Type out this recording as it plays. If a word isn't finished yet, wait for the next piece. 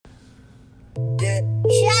Yeah,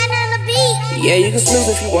 you can snooze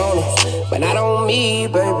if you wanna, but not on me,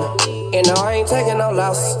 baby. And no, I ain't taking no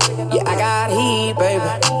losses. Yeah, I got heat, baby.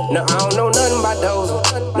 No, I don't know nothing about those.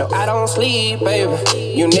 No, I don't sleep, baby.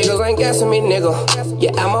 You niggas ain't guessing me, nigga.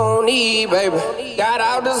 Yeah, I'm on E, baby. Got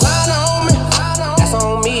all designer on me. That's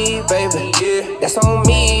on me, baby. Yeah, that's on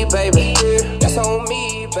me, baby. That's on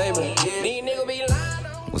me, baby. These niggas be lying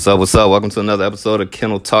on. What's up, what's up? Welcome to another episode of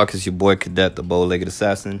Kennel Talk. It's your boy Cadet, the bow-legged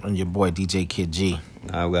assassin. And your boy DJ Kid G. We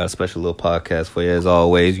got a special little podcast for you as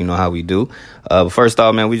always. You know how we do. But first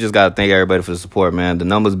off, man, we just got to thank everybody for the support, man. The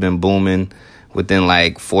numbers been booming. Within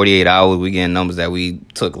like 48 hours, we getting numbers that we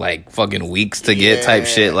took like fucking weeks to get type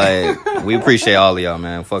shit. Like, we appreciate all of y'all,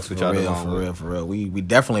 man. Fucks with y'all. For real. We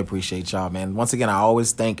definitely appreciate y'all, man. Once again, I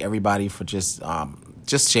always thank everybody for just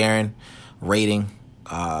sharing, rating,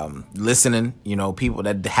 listening. You know, people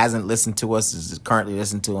that hasn't listened to us is currently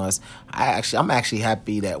listening to us. I'm actually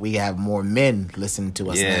happy that we have more men listening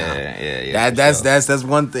to us now. Yeah. That's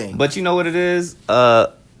one thing. But you know what it is?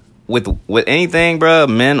 With anything, bro,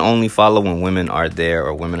 men only follow when women are there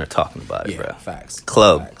or women are talking about it, bro. Facts.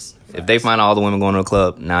 Club. Facts. If they find all the women going to a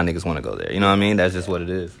club, now niggas want to go there. You know what I mean? That's just what it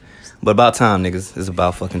is. But about time, niggas. It's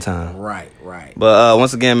about fucking time. Right. But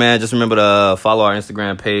once again, man, just remember to follow our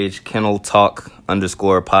Instagram page, Kennel Talk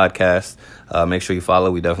 _podcast. Make sure you follow.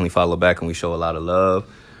 We definitely follow back and we show a lot of love.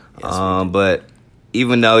 Yes, but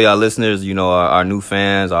even though y'all listeners, you know, our new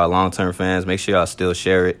fans, our long-term fans, make sure y'all still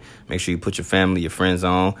share it. Make sure you put your family, your friends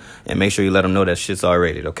on, and make sure you let them know that shit's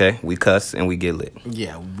R-rated, okay? We cuss and we get lit.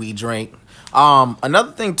 Yeah, we drink.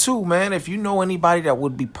 Another thing, too, man, if you know anybody that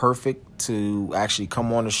would be perfect to actually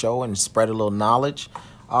come on the show and spread a little knowledge,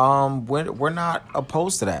 we're not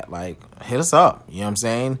opposed to that. Like, hit us up, you know what I'm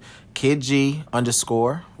saying? KidG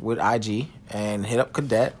 _ with IG, and hit up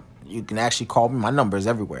Cadet. You can actually call me. My number is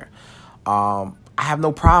everywhere. I have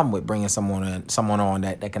no problem with bringing someone on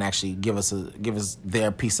that can actually give us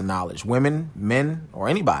their piece of knowledge. Women, men, or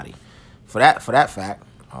anybody. For that fact,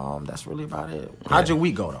 that's really about it. How'd your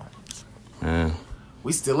week go though?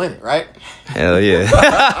 We still in it, right? Hell yeah.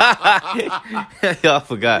 Y'all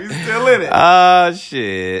forgot. We still in it.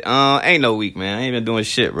 Shit. Ain't no week, man. I ain't been doing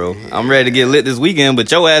shit, bro. I'm ready to get lit this weekend,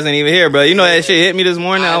 but your ass ain't even here, bro. You know that shit hit me this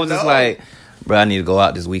morning. I was just like, bro, I need to go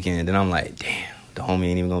out this weekend. Then I'm like, damn. The homie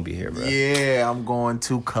ain't even gonna be here, bro. Yeah, I'm going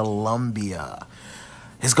to Colombia.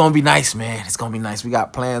 It's gonna be nice, man. It's gonna be nice. We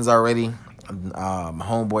got plans already. My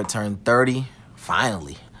homeboy turned 30.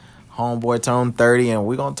 Finally. Homeboy turned 30 and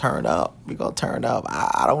we're gonna turn up.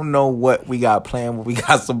 I don't know what we got planned, but we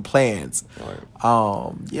got some plans. Right.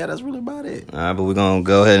 Yeah, that's really about it. All right, but we're gonna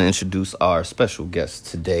go ahead and introduce our special guest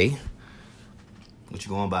today. What you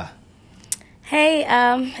going by? Hey,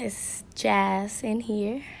 it's Jazz in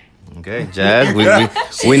here. Okay, Jazz,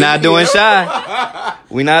 we not doing shy.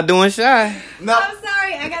 We not doing shy. No, I'm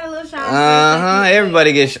sorry, I got a little shy.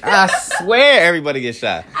 Everybody gets shy. I swear, everybody gets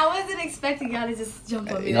shy. I wasn't expecting y'all to just jump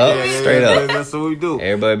on me. Straight up. That's what we do.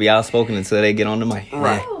 Everybody be outspoken until they get on the mic.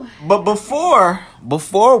 Right. But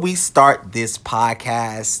before we start this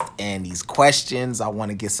podcast and these questions, I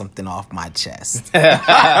want to get something off my chest.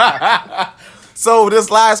 So this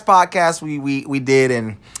last podcast we did,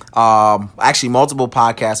 and actually multiple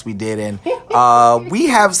podcasts we did, and we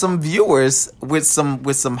have some viewers with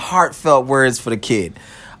some heartfelt words for the kid.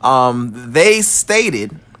 They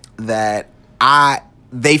stated that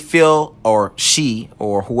they feel, or she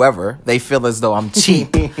or whoever, they feel as though I'm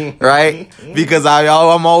cheap, right? Because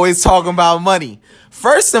I'm always talking about money.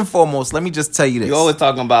 First and foremost, let me just tell you this. You're always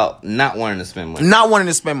talking about not wanting to spend money. Not wanting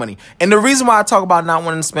to spend money. And the reason why I talk about not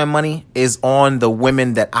wanting to spend money is on the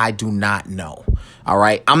women that I do not know. All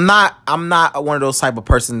right? I'm not one of those type of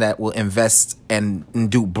person that will invest and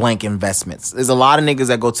do blank investments. There's a lot of niggas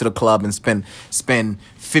that go to the club and spend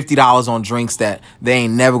 $50 on drinks that they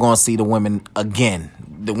ain't never going to see the women again.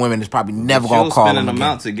 The women is probably never going to call them again. You spend an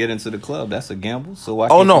amount to get into the club. That's a gamble. So why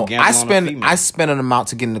can't you gamble I spend an amount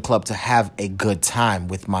to get in the club to have a good time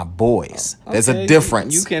with my boys. There's a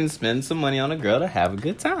difference. You can spend some money on a girl to have a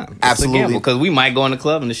good time. Absolutely. Because we might go in the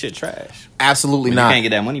club and the shit trash. Absolutely not. You can't get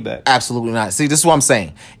that money back. Absolutely not. See, this is what I'm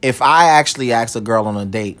saying. If I actually ask a girl on a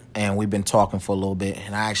date and we've been talking for a little bit,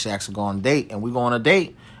 and I actually ask her to go on a date, and we go on a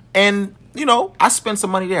date, and you know, I spend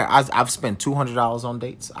some money there. I've spent $200 on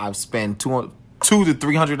dates. I've spent $200 to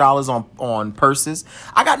 $300 on purses.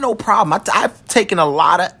 I got no problem. I've taken a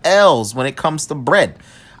lot of L's when it comes to bread.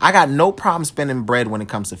 I got no problem spending bread when it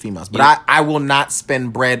comes to females, but I will not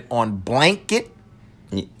spend bread on blanket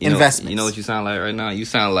investments. You know what you sound like right now? You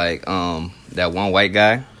sound like that one white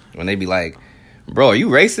guy when they be like, bro, are you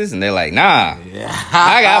racist? And they're like, nah. Yeah.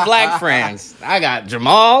 I got black friends. I got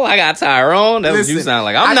Jamal. I got Tyrone. That's what you sound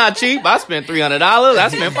like. I'm not cheap. I spent $300. I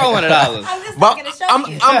spent $400. I'm just But not gonna show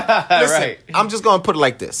you. listen, Right. I'm just gonna put it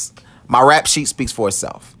like this. My rap sheet speaks for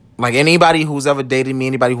itself. Like anybody who's ever dated me,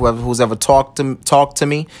 anybody who's ever talked to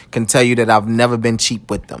me can tell you that I've never been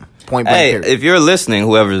cheap with them. Point blank. Hey, period. if you're listening,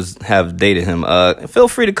 whoever's have dated him, feel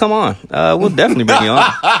free to come on. We'll definitely bring you on.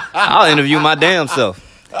 I'll interview my damn self.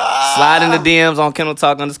 Slide in the DMs on Kendall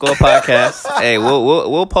Talk _podcast. Hey,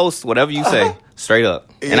 we'll post whatever you say straight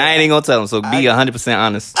up, and I ain't even gonna tell them. So be 100%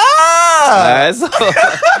 honest. All right, so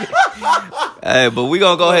hey, but we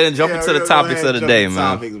gonna go ahead and jump into the topics of the day,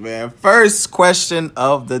 man. First question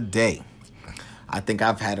of the day. I think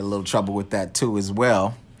I've had a little trouble with that too as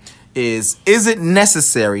well. Is it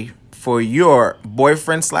necessary for your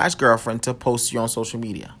boyfriend / girlfriend to post you on social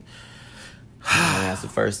media? That's the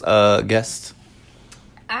first guest.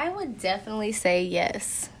 I would definitely say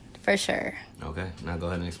yes, for sure. Okay, now go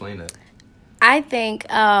ahead and explain that. I think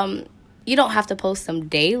you don't have to post them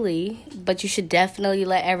daily, but you should definitely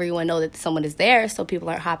let everyone know that someone is there so people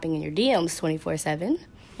aren't hopping in your DMs 24/7.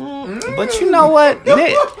 But you know what?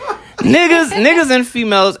 Niggas and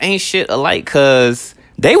females ain't shit alike because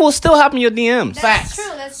they will still hop in your DMs.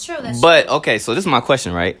 That's true. But, okay, so this is my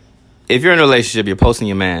question, right? If you're in a relationship, you're posting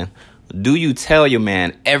your man, do you tell your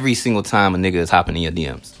man every single time a nigga is hopping in your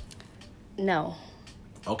DMs? No.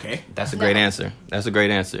 Okay. That's a great answer.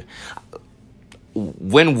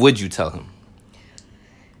 When would you tell him?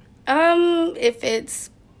 If it's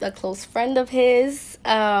a close friend of his,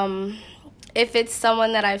 if it's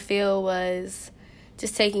someone that I feel was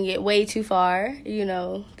just taking it way too far,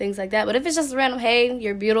 things like that. But if it's just random, hey,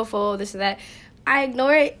 you're beautiful, this or that, I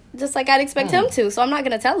ignore it just like I'd expect him to. So I'm not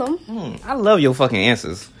going to tell him. I love your fucking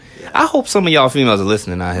answers. I hope some of y'all females are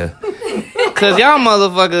listening out here. Because y'all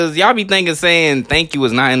motherfuckers, y'all be thinking saying thank you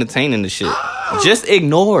is not entertaining the shit. Just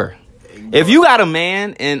ignore. If you got a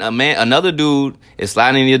man and another dude is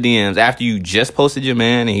sliding in your DMs after you just posted your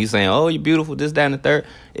man and he's saying, oh, you're beautiful, this, that, and the third,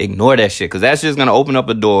 ignore that shit. Because that's just going to open up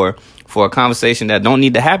a door for a conversation that don't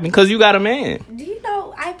need to happen because you got a man. Do you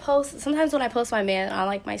know, sometimes when I post my man on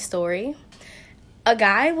like my story, a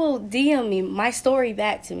guy will DM me my story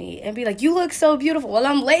back to me and be like, you look so beautiful. Well,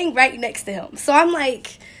 I'm laying right next to him. So I'm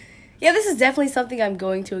like, yeah, this is definitely something I'm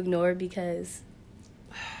going to ignore because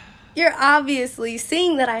you're obviously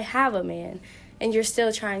seeing that I have a man and you're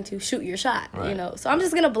still trying to shoot your shot, right. So I'm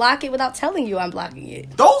just going to block it without telling you I'm blocking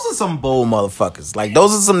it. Those are some bold motherfuckers. Like,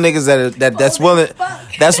 those are some niggas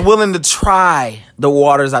that's willing to try the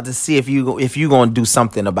waters out to see if you going to do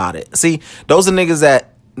something about it. See, those are niggas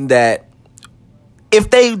that if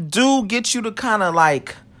they do get you to kind of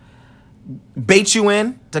like bait you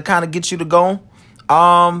in to kind of get you to go,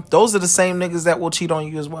 those are the same niggas that will cheat on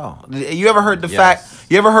you as well. You ever heard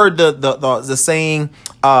You ever heard the saying,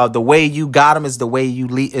 the way you got them is the way you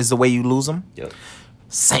lose them? Yep.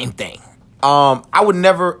 Same thing. I would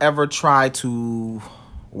never ever try to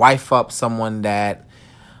wife up someone that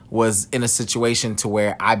was in a situation to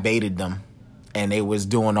where I baited them and they was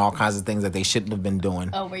doing all kinds of things that they shouldn't have been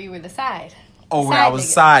doing. Oh, where you were the side. Oh, where I was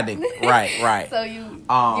siding. Right. So you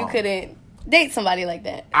couldn't date somebody like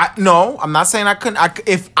that. No, I'm not saying I couldn't.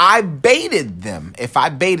 If I baited them, if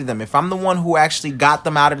I'm the one who actually got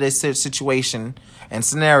them out of this situation and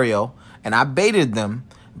scenario, and I baited them,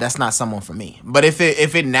 that's not someone for me. But if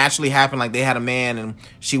it naturally happened, like they had a man and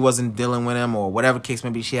she wasn't dealing with him, or whatever case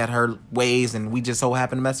maybe, she had her ways and we just so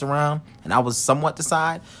happened to mess around, and I was somewhat the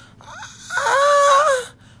side, I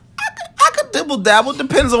could dibble dabble.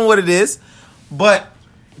 Depends on what it is, but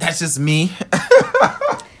that's just me.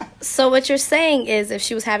 So what you're saying is if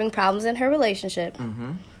she was having problems in her relationship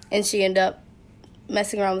and she ended up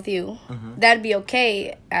messing around with you, that'd be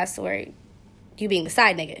okay as to where you being the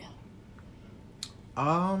side nigga.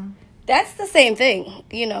 That's the same thing,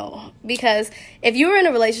 because if you were in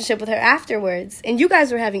a relationship with her afterwards and you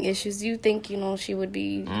guys were having issues, you think, she would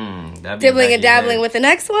be dibbling and dabbling with the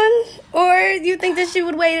next one? Or you think that she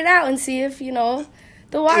would wait it out and see if,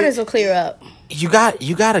 the waters will clear up? You got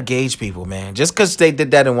to gauge people, man. Just because they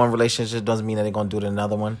did that in one relationship doesn't mean that they're gonna do it in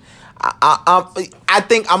another one. I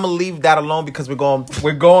think I'm gonna leave that alone because we're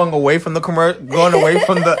going away from the going away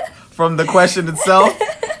from the question itself.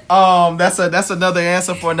 That's another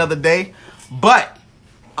answer for another day. But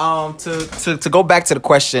to go back to the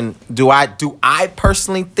question, do I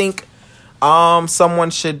personally think someone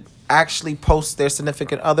should actually post their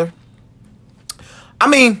significant other? I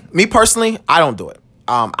mean, me personally, I don't do it.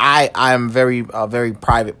 I am very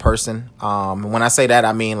private person. When I say that,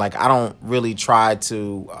 I mean, like, I don't really try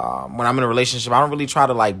to, when I'm in a relationship, I don't really try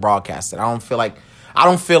to like broadcast it. I don't feel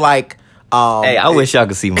like Hey, I wish y'all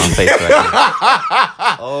could see my face right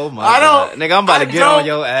now. Oh my god, nigga, I'm about to get on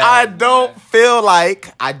your ass. I don't feel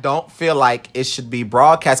like it should be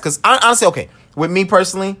broadcast because honestly, okay, with me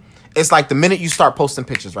personally, it's like the minute you start posting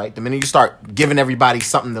pictures, right? The minute you start giving everybody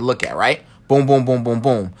something to look at, right? Boom, boom, boom, boom,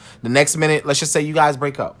 boom. The next minute, let's just say you guys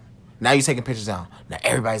break up. Now you're taking pictures down. Now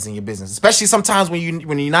everybody's in your business. Especially sometimes when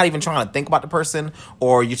you're not even trying to think about the person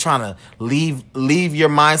or you're trying to leave your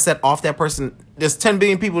mindset off that person. There's 10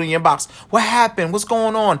 billion people in your inbox. What happened? What's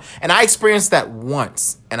going on? And I experienced that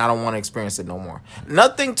once, and I don't want to experience it no more.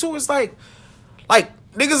 Another thing too is like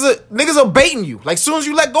niggas are baiting you. Like soon as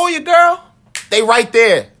you let go of your girl, they right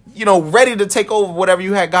there, ready to take over whatever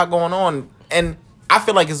you got going on. And I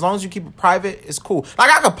feel like as long as you keep it private, it's cool. Like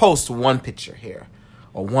I could post one picture here.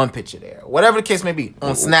 Or one picture there. Whatever the case may be.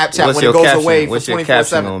 On Snapchat when it goes away for 24/7. What's your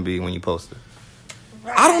caption going to be when you post it?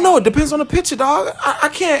 I don't know. It depends on the picture, dog. I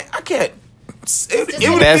can't.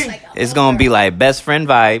 It's going to be like best friend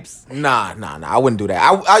vibes. Nah. I wouldn't do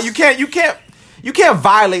that. You can't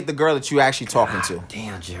violate the girl that you actually talking to.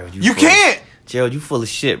 Damn, Gerald. You can't. Gerald, you full of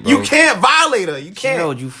shit, bro. You can't violate her. You can't.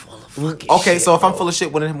 Gerald, you full of fucking Okay, shit, so if bro. I'm full of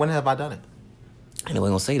shit, when have I done it? I know we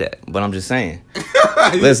gonna say that, but I'm just saying.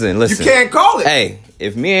 Listen. You can't call it. Hey,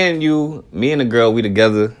 if me and the girl, we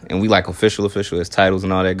together and we like official as titles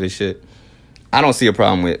and all that good shit, I don't see a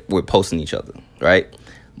problem with posting each other, right?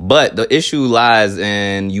 But the issue lies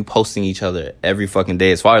in you posting each other every fucking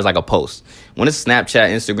day as far as like a post. When it's Snapchat,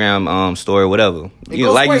 Instagram, story, whatever.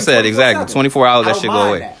 Like you said, exactly. 24 hours, that shit go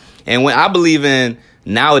away. That. And when I believe in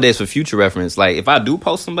nowadays for future reference, like if I do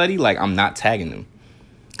post somebody, like I'm not tagging them.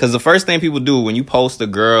 Because the first thing people do when you post a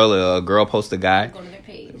girl or a girl posts a guy, go to their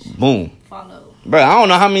page. Boom. Follow. Bro, I don't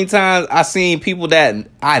know how many times I seen people that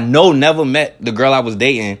I know never met the girl I was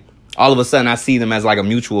dating. All of a sudden, I see them as like a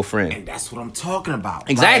mutual friend. And that's what I'm talking about.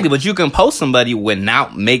 Exactly, but you can post somebody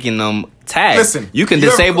without making them tag. Listen, you can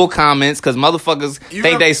disable comments because motherfuckers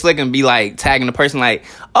think they slick and be like tagging the person like,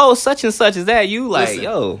 oh, such and such, is that you? Like, listen,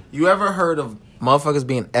 yo. You ever heard of motherfuckers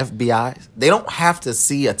being FBIs? They don't have to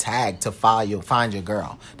see a tag to find your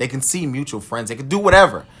girl. They can see mutual friends. They can do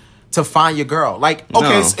whatever to find your girl. Like, okay,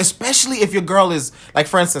 No. Especially if your girl is, like,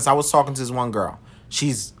 for instance, I was talking to this one girl.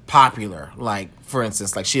 She's popular. Like, for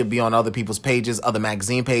instance, like she'll be on other people's pages, other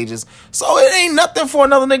magazine pages. So it ain't nothing for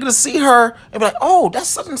another nigga to see her and be like, oh, that's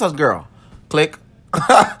such and such girl. Click.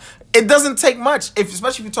 It doesn't take much, especially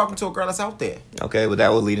if you're talking to a girl that's out there. Okay, but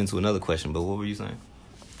that would lead into another question. But what were you saying?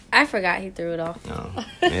 I forgot he threw it off. Oh.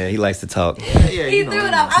 Yeah, he likes to talk. Yeah, He threw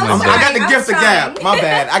it off. I got the gift of gab. My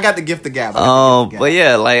bad. I got the gift of gab. But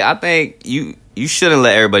yeah, like I think you shouldn't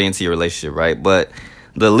let everybody into your relationship, right? But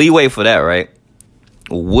the leeway for that, right?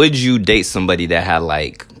 Would you date somebody that had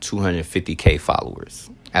like 250K followers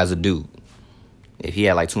as a dude? If he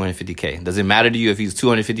had like 250K, does it matter to you if he's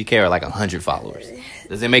 250K or like 100 followers?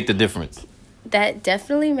 Does it make the difference? That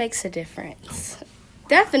definitely makes a difference.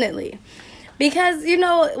 Definitely. Because,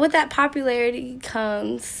 with that popularity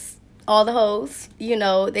comes all the hoes.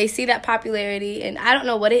 They see that popularity, and I don't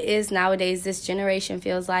know what it is nowadays. This generation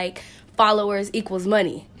feels like followers equals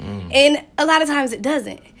money. And a lot of times it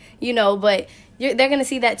doesn't, but they're going to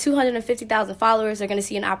see that 250,000 followers. They're going to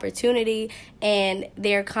see an opportunity, and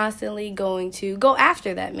they're constantly going to go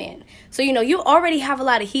after that man. So, you already have a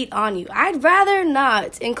lot of heat on you. I'd rather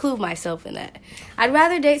not include myself in that. I'd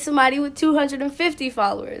rather date somebody with 250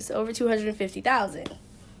 followers over 250,000.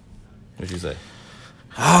 What'd you say?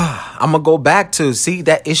 I'm going to go back to, see,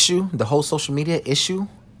 that issue, the whole social media issue.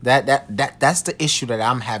 That's the issue that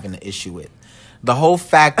I'm having an issue with. The whole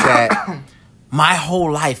fact that my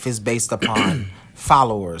whole life is based upon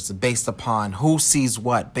followers, based upon who sees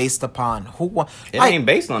what, based upon who. It ain't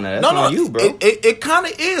based on that. That's on you, bro. It kind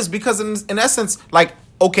of is, because in essence, like,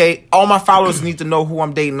 okay, all my followers need to know who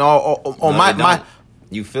I'm dating. My.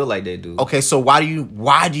 You feel like they do. Okay, so why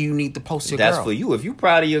do you need to post your girl? That's for you. If you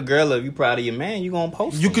proud of your girl, or if you proud of your man, you gonna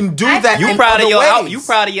post. You them. can do that. You proud of your you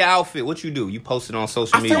proud of your outfit. What you do? You post it on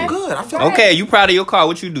social media. I feel good. Okay, you proud of your car.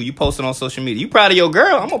 What you do? You post it on social media. You proud of your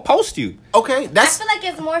girl? I'm gonna post you. Okay, I feel like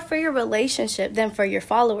it's more for your relationship than for your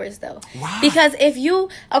followers, though. Why? Because if you,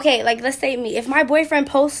 like, let's say me, if my boyfriend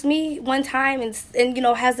posts me one time and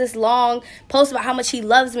has this long post about how much he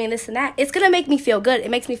loves me and this and that, it's gonna make me feel good.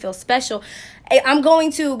 It makes me feel special. I'm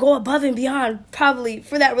going to go above and beyond probably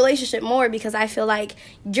for that relationship more, because I feel like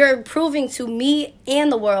you're proving to me and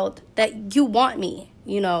the world that you want me,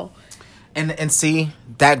 And see,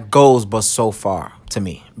 that goes but so far to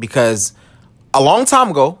me, because a long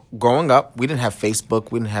time ago, growing up, we didn't have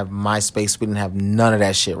Facebook, we didn't have MySpace, we didn't have none of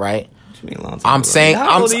that shit, right? You mean a long time I'm ago? saying,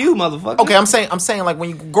 How old are you, motherfucker? Okay, I'm saying, like when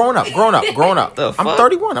you growing up. The I'm fuck?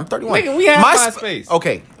 31. Nigga, we had MySpace.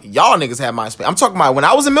 Okay, y'all niggas had MySpace. I'm talking about when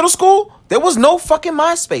I was in middle school. There was no fucking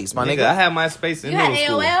MySpace, my nigga. I had MySpace in You middle had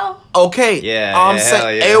school. AOL? Okay, Yeah, I'm yeah,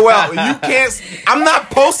 saying hell yeah. AOL. You can't. I'm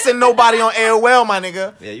not posting nobody on AOL, my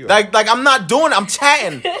nigga. Yeah, you right. Like I'm not doing. I'm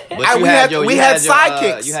chatting. But we had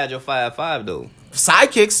sidekicks. You had your 5 though.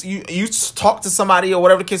 Sidekicks, you talk to somebody or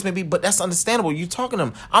whatever the case may be, but that's understandable. You talking to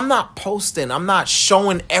them. I'm not posting. I'm not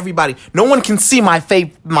showing everybody. No one can see my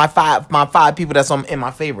five people that's in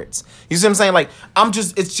my favorites. You see what I'm saying? Like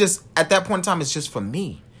it's just at that point in time, it's just for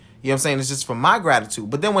me. You know what I'm saying? It's just for my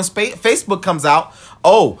gratitude. But then when Facebook comes out,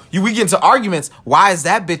 we get into arguments. Why is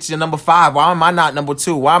that bitch your number 5? Why am I not number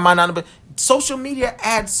 2? Why am I not number? Social media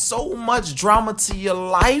adds so much drama to your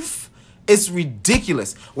life. It's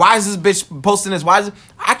ridiculous. Why is this bitch posting this? Why is it?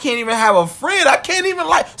 I can't even have a friend. I can't even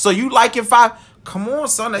like. So you liking 5? Come on,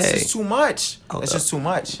 son. That's just too much. That's just too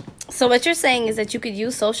much. So what you're saying is that you could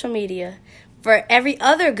use social media for every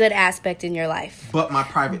other good aspect in your life. But my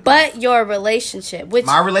private. But your relationship.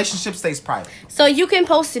 My relationship stays private. So you can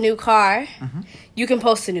post a new car. Mm-hmm. You can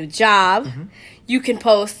post a new job. Mm-hmm. You can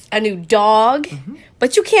post a new dog. Mm-hmm.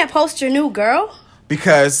 But you can't post your new girl.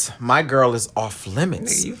 Because my girl is off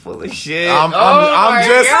limits. Nigga, you full of shit. I'm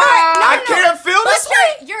just. God. I can't feel this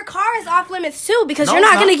way. Your car is off limits too because you're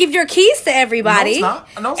not going to give your keys to everybody. No,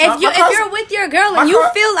 it's not. If you're with your girl and you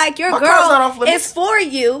feel like your girl is for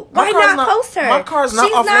you, why not post her? My car's not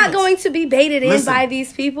off limits. She's not going to be baited in by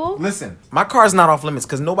these people. Listen, my car's not off limits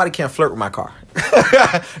because nobody can flirt with my car.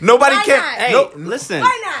 Nobody Why can. not? Hey, listen.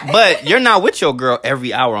 Why not? But you're not with your girl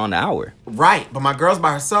every hour on the hour. Right, but my girl's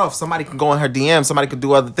by herself. Somebody can go in her DM. Somebody could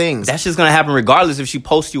do other things. That's just gonna happen regardless if she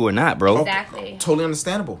posts you or not, bro. Exactly. Totally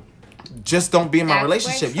understandable. Just don't be in my That's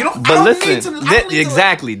relationship. You don't. But I don't listen, need to, I don't need to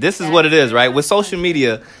exactly. This is what it is, right? With social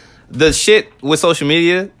media, the shit with social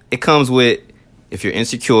media, it comes with if you're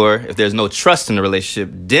insecure, if there's no trust in the relationship,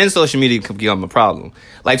 then social media can become a problem.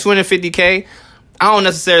 Like 250K, I don't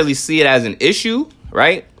necessarily see it as an issue,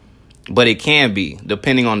 right? But it can be,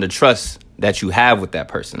 depending on the trust that you have with that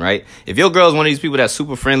person, right? If your girl's one of these people that's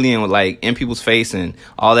super friendly and like in people's face and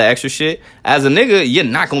all that extra shit, as a nigga, you're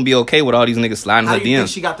not gonna be okay with all these niggas sliding How her do you think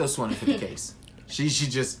DMs. she got those 250Ks? She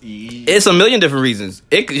just. It's a million different reasons.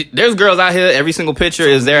 There's girls out here, every single picture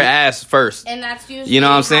is their ass first. And that's usually You know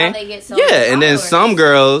what I'm how saying? they get so Yeah, many and then followers. some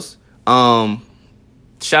girls,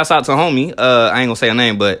 shouts out to homie, I ain't gonna say her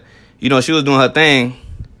name, but you know, she was doing her thing,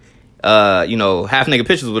 you know, half naked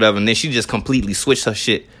pictures or whatever, and then she just completely switched her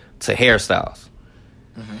shit to hairstyles.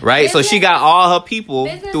 Mm-hmm. Right? So she got all her people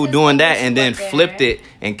through doing that and then flipped it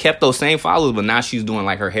and kept those same followers, but now she's doing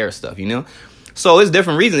like her hair stuff, you know? So it's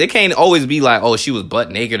different reasons. It can't always be like, oh, she was butt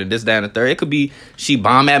naked or this, that, and the third. It could be she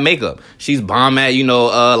bomb at makeup. She's bomb at, you know,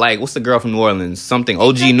 like, what's the girl from New Orleans? Something,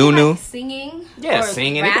 OG Nunu. Like singing? Yeah, or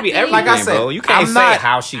singing. It could be rapping? everything, Like I said, bro. You can't say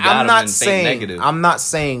how she got them and think negative. I'm not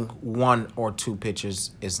saying 1 or 2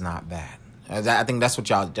 pictures is not bad. I think that's what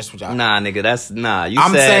y'all. Nah, nigga, that's nah. You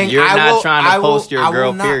I'm said saying you're not trying to post your I will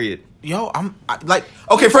girl, not. period. Yo, like,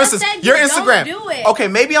 okay, for just instance, said your you Instagram. don't do it. Okay,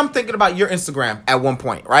 maybe I'm thinking about your Instagram at one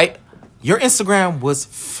point, right? Your Instagram was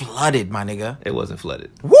flooded, my nigga. It wasn't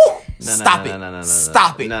flooded. Woo! Stop it.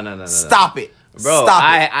 Stop it. No. Stop it. Bro,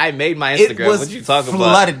 Stop it. I made my It Instagram. was What you talking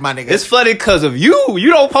flooded, about? my nigga. It's flooded because of you. You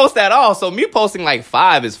don't post at all. So me posting like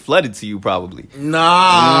 5 is flooded to you probably.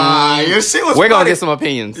 Nah, your shit was We're flooded. gonna get some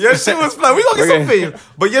opinions. Your shit was flooded. We gonna get some opinions.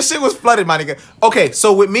 But your shit was flooded, my nigga. Okay,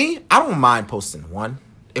 so with me, I don't mind posting 1.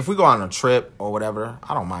 If we go on a trip or whatever,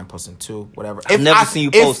 I don't mind posting 2, whatever. I've never seen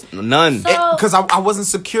you post none. Because I wasn't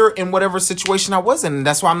secure in whatever situation I was in, and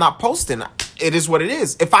that's why I'm not posting. It is what it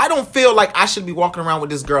is. If I don't feel like I should be walking around with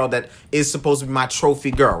this girl that is supposed to be my trophy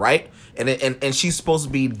girl, right? And she's supposed to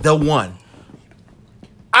be the one.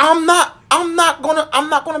 I'm not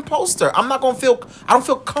gonna post her. I don't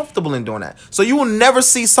feel comfortable in doing that. So you will never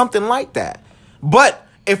see something like that. But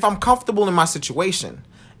if I'm comfortable in my situation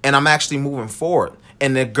and I'm actually moving forward,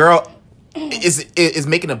 and the girl is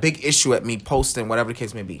making a big issue at me posting whatever the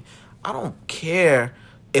case may be, I don't care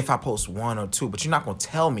if I post 1 or 2, but you're not gonna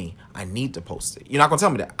tell me I need to post it. You're not gonna tell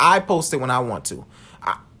me that. I post it when I want to.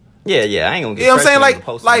 Yeah, I ain't gonna get. You know what I'm saying? Like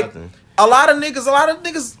nothing. a lot of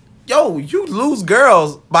niggas. Yo, you lose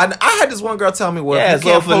girls. But I had this one girl tell me, well, Yeah, if you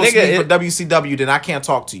can't so if a post nigga- me for WCW, then I can't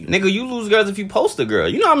talk to you. Nigga, you lose girls if you post a girl.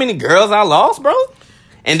 You know how many girls I lost, bro?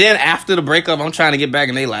 And then after the breakup, I'm trying to get back,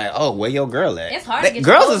 and they like, oh, where your girl at? It's hard to get your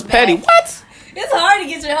girls hoes is petty. back. What? It's hard to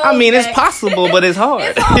get your hoes I mean, it's back. possible, but it's hard.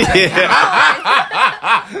 It's hard.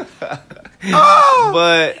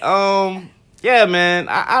 But yeah, man,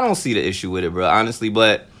 I don't see the issue with it, bro. Honestly,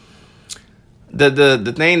 but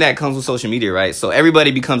the thing that comes with social media, right? So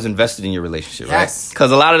everybody becomes invested in your relationship, Yes. right?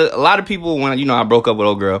 Because a lot of people, when I broke up with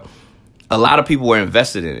old girl, a lot of people were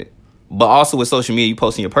invested in it. But also with social media, you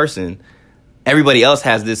posting your person, everybody else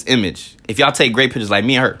has this image. If y'all take great pictures, like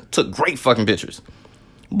me and her took great fucking pictures.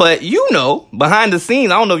 But behind the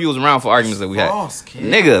scenes, I don't know if you was around for arguments that we false, had. kid.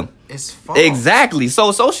 Nigga. It's false. Exactly.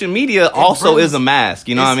 So social media also is a mask.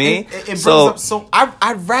 You know what I mean? It brings up, so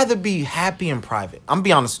I'd rather be happy in private. I'm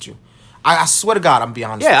be honest with you. I swear to God, I'm be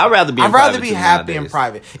honest. Yeah, I'd rather be. I'd rather be happy nowadays. in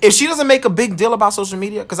private. If she doesn't make a big deal about social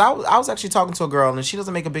media, because I was actually talking to a girl and she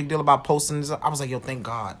doesn't make a big deal about posting. I was like, yo, thank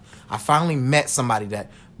God, I finally met somebody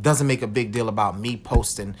that doesn't make a big deal about me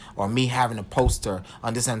posting or me having a poster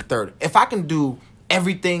on this and third. If I can do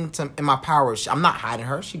everything in my power, I'm not hiding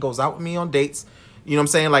her. She goes out with me on dates. You know what I'm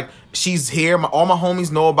saying? Like, she's here. All my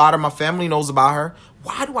homies know about her. My family knows about her.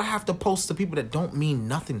 Why do I have to post to people that don't mean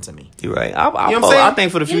nothing to me? You're right. You know what I'm saying? I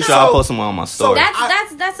think for the future, I'll post them on my story.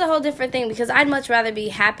 That's a whole different thing because I'd much rather be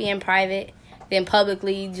happy in private than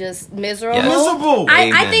publicly just miserable. Yes. Miserable.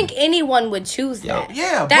 I think anyone would choose that.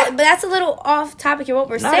 Yeah, but that's a little off topic of what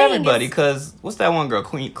we're Not saying. everybody, because what's that one girl,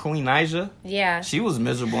 Queen Nija? Yeah. She was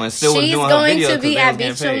miserable and still was She's doing her going video to be because at they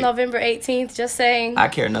was getting Beach paid. on November 18th, just saying. I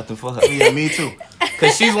care nothing for her. Yeah, me too.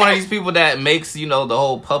 Because she's one of these people that makes, the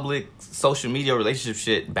whole public social media relationship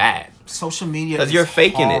shit bad. Social media Because you're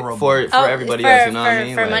faking horrible. it for everybody else, you know what I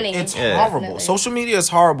mean? For Like, money. It's Yeah. horrible. Definitely. Social media is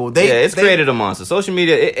horrible. It's created a monster. Social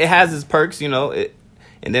media, it has its perks, and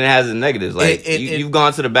then it has its negatives. Like, you've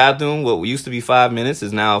gone to the bathroom, what used to be 5 minutes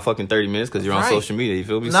is now fucking 30 minutes because you're on Right. social media. You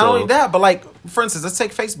feel me? Not only that, but like, for instance, let's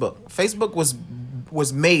take Facebook. Facebook was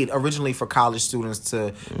made originally for college students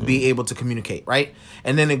to be able to communicate, right?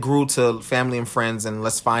 And then it grew to family and friends, and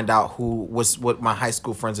let's find out what my high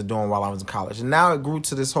school friends are doing while I was in college. And now it grew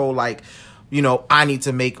to this whole like, I need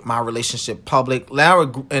to make my relationship public. Now,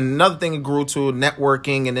 and another thing it grew to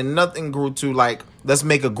networking, and then another thing grew to like, let's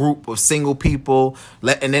make a group of single people.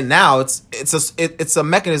 And then now it's a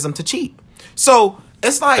mechanism to cheat. So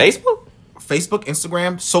it's like Facebook,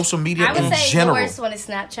 Instagram, social media I would in say general. the worst one is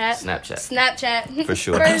Snapchat. Snapchat. For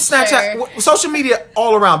sure. Snapchat, social media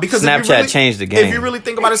all around, because Snapchat if you really, changed the game. If you really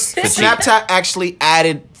think about it, Snapchat actually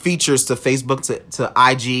added features to Facebook, to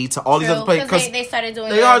IG, to all these other places because they started doing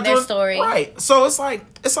their story. Right. So it's like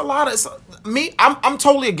it's a lot of me. I'm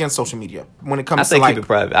totally against social media when it comes I to say like keep it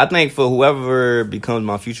private. I think for whoever becomes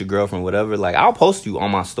my future girlfriend, whatever, like I'll post you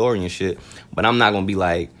on my story and shit, but I'm not gonna be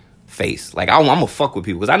like face. Like I'm gonna fuck with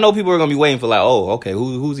people because I know people are gonna be waiting for like, oh, okay,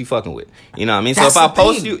 who's he fucking with? You know what I mean? That's so if I the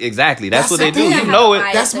post thing. you, exactly, that's what the they do. thing. You know it.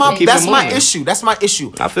 That's Keep my moving. issue. That's my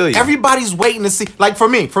issue. I feel you. Everybody's waiting to see. Like for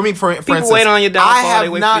instance, wait on your downfall. I have They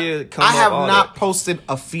wait not. for you to come I up, have all not that. posted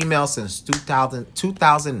a female since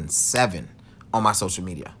 2007 on my social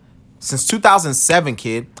media. Since 2007,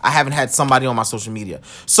 kid, I haven't had somebody on my social media.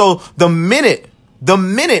 So the minute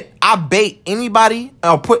I bait anybody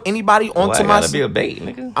or put anybody onto I my, gotta be a bait,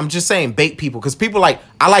 nigga. I'm just saying bait people because people I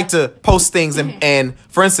like to post things and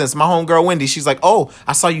for instance, my homegirl Wendy, she's like, oh,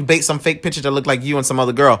 I saw you bait some fake picture that looked like you and some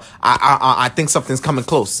other girl. I think something's coming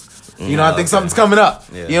close. I think something's coming up.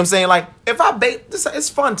 Yeah. You know what I'm saying? Like if I bait this, it's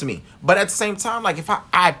fun to me. But at the same time, like if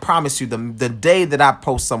I promise you the day that I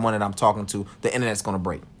post someone that I'm talking to, the internet's gonna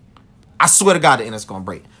break. I swear to God, the internet's gonna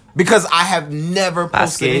break. Because I have never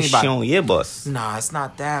posted anybody. Yeah, boss. Nah, it's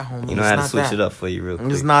not that, homie. You know how to switch it up for you real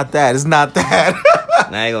quick. It's not that. It's not that.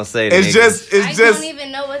 Now I ain't gonna say that. It's just. I don't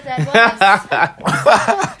even know what that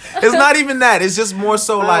was. It's not even that. It's just more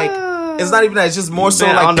so like. It's not even that. It's just more so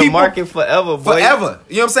Been like on the people, market forever, boy. forever.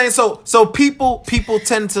 You know what I'm saying? So people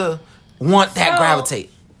tend to want that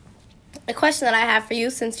gravitate. A question that I have for you,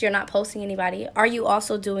 since you're not posting anybody, are you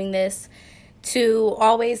also doing this to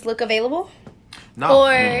always look available? No,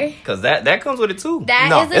 Or Because that comes with it too.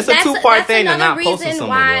 No. It's a two-part thing to not posting reason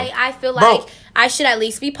someone, why bro. I feel Bro. like I should at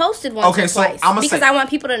least be posted once Okay, or so twice. I'ma Because say- I want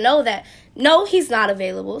people to know that, no, he's not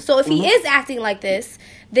available. So if he is acting like this,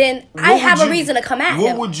 then I have a reason to come at him.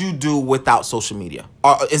 What would you do without social media?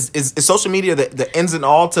 Is social media the ends and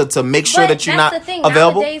all to make sure But that you're that's not the thing.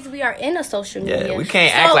 available? Nowadays, we are in a social media. we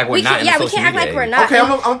can't act like we're not in Yeah, the we social can't act like media we're age. not. Okay, I'm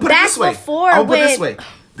gonna put it Back this way. before I'm gonna put it this when- way.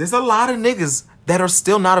 There's a lot of niggas that are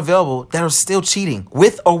still not available, that are still cheating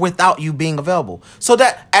with or without you being available. So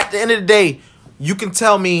that at the end of the day, you can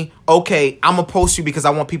tell me, okay, I'm gonna post you because I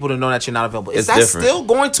want people to know that you're not available. Is It's that different. still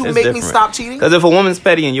going to make me stop cheating? Because if a woman's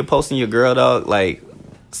petty and you're posting your girl, dog, like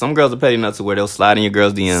some girls are petty enough to where they'll slide in your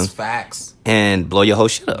girl's It's DMs facts. and blow your whole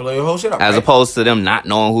shit up. Blow your whole shit up. As right? opposed to them not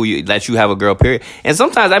knowing that you have a girl, period. And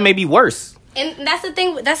sometimes that may be worse. And that's the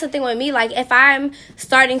thing. That's the thing with me. Like, if I'm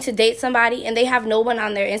starting to date somebody and they have no one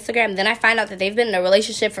on their Instagram, then I find out that they've been in a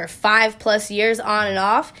relationship for 5+ years on and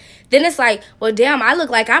off. Then it's like, well, damn, I look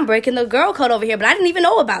like I'm breaking the girl code over here, but I didn't even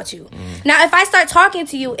know about you. Now, if I start talking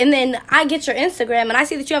to you and then I get your Instagram and I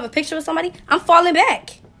see that you have a picture with somebody, I'm falling back.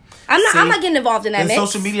 I'm not getting involved in that. And mix.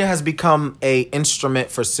 social media has become a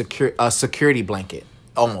instrument for a security blanket.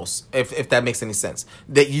 Almost, if that makes any sense.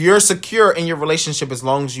 That you're secure in your relationship as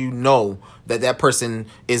long as you know that person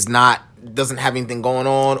doesn't have anything going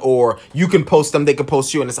on, or you can post them, they can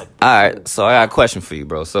post you, and it's like... All right, so I got a question for you,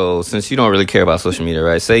 bro. So since you don't really care about social media,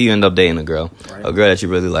 right? Say you end up dating a girl, right. a girl that you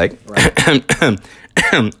really like, right.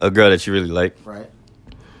 a girl that you really like, right.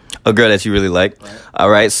 a girl that you really like. Right. All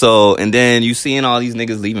right, so, and then you seeing all these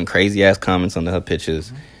niggas leaving crazy ass comments under her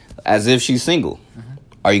pictures, as if she's single.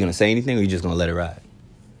 Are you gonna say anything, or you just gonna let it ride?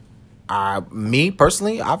 Me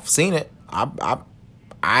personally, I've seen it.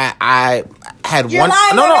 I had You're one.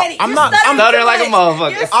 lying No, already. I'm You're not. stuttering like a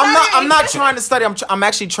motherfucker. I'm not trying to study. I'm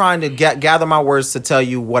actually trying to gather my words to tell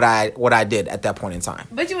you what I did at that point in time.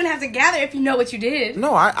 But you wouldn't have to gather if you know what you did.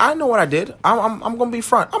 No, I know what I did. I'm gonna be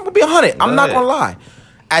front. I'm gonna be 100. I'm not gonna lie.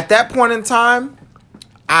 At that point in time,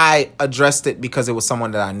 I addressed it because it was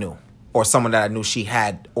someone that I knew, or someone that I knew she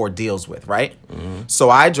had ordeals with, right? Mm-hmm. So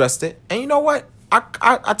I addressed it, and you know what?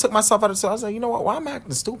 I took myself out of it. I was like, you know what? Why am I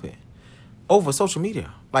acting stupid over social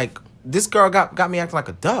media? Like, this girl got me acting like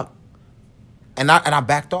a duck. And I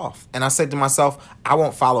backed off. And I said to myself, I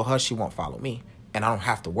won't follow her. She won't follow me. And I don't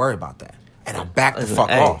have to worry about that. And I backed the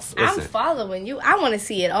fuck off. I'm following you. I want to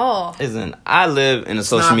see it all. Listen, I live in a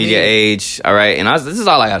social media age, all right? And this is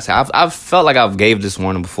all I got to say. I've felt like I've gave this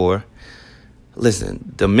warning before.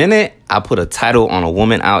 Listen, the minute I put a title on a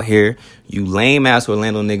woman out here, you lame-ass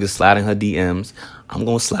Orlando niggas sliding her DMs, I'm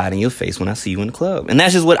going to slide in your face when I see you in the club. And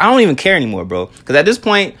that's just what... I don't even care anymore, bro. Because at this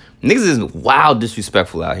point, niggas is wild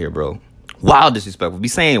disrespectful out here, bro. Wild disrespectful. Be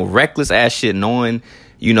saying reckless-ass shit knowing,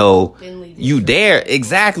 you know, you dare.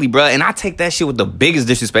 Exactly, bro. And I take that shit with the biggest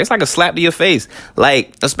disrespect. It's like a slap to your face.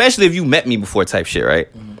 Like, especially if you met me before type shit, right?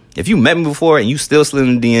 Mm-hmm. If you met me before and you still slid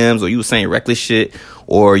in the DMs, or you were saying reckless shit,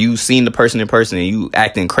 or you seen the person in person and you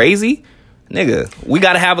acting crazy, nigga, we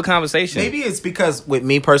got to have a conversation. Maybe it's because with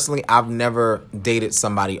me personally, I've never dated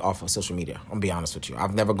somebody off of social media. I'm gonna be honest with you.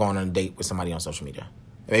 I've never gone on a date with somebody on social media.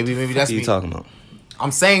 Maybe that's what are you talking about?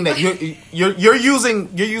 I'm saying that you're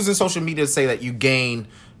using social media to say that you gain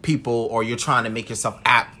people, or you're trying to make yourself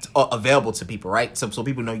available to people, right? So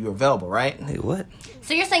people know you're available, right? Hey, what?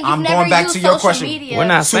 So you're saying you've never used social media? We're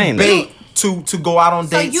not saying that. To go out on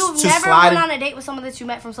dates. So you've never went on a date with someone that you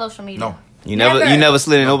met from social media? No. You never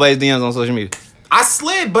slid in nobody's DMs on social media? I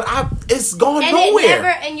slid, but it's gone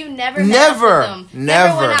nowhere. And you never met up with them.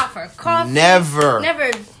 Never went out for coffee. Never.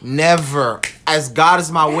 As God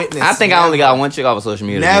is my witness. I think I only got one chick off of social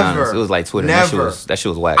media. To be honest. It was like Twitter. Never. That shit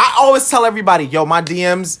was whack. I always tell everybody, yo, my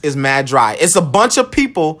DMs is mad dry. It's a bunch of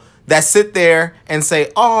people that sit there and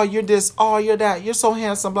say, "Oh, you're this. Oh, you're that. You're so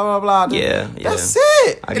handsome." Blah blah blah. Yeah. That's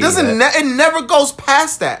it. It doesn't. It never goes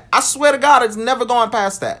past that. I swear to God, it's never going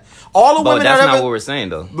past that. All the women. But that's not what we're saying,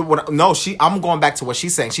 though. No, I'm going back to what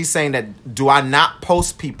she's saying. She's saying that do I not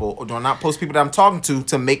post people, or do I not post people that I'm talking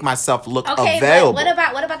to make myself look available? But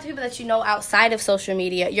what about the people that you know outside of social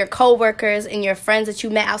media, your coworkers and your friends that you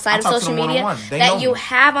met outside of social media that you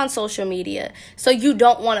have on social media? So you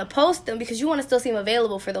don't want to post them because you want to still seem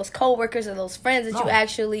available for those coworkers or those friends that you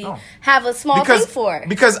actually have a small thing for.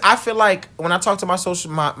 Because I feel like when I talk to my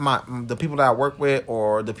the people that I work with,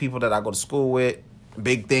 or the people that I go to school with,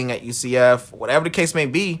 big thing at UCF, whatever the case may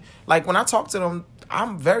be, like when I talk to them,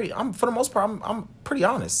 I'm for the most part, I'm pretty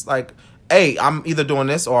honest. Like, hey, I'm either doing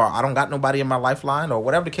this, or I don't got nobody in my lifeline, or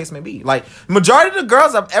whatever the case may be. Like, majority of the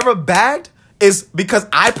girls I've ever bagged is because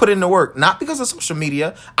I put in the work, not because of social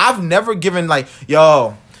media. I've never given like,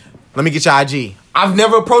 yo, let me get your IG. I've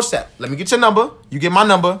never approached that. Let me get your number. You get my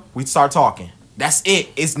number. We start talking. That's it.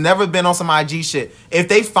 It's never been on some IG shit. If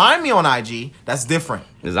they find me on IG, that's different.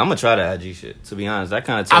 Because I'm going to try the IG shit. To be honest, that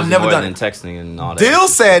kind of tells me more than texting and all that. Dill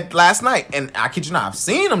said last night, and I kid you not, I've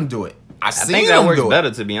seen him do it. I think that works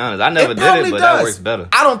better, to be honest. I never did it, but that works better.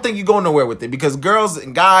 I don't think you go nowhere with it, because girls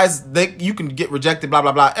and guys, you can get rejected, blah,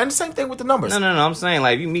 blah, blah. And the same thing with the numbers. No. I'm saying,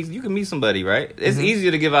 like, you can meet somebody, right? It's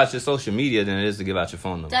easier to give out your social media than it is to give out your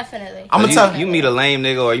phone number. Definitely. I'm gonna tell you meet a lame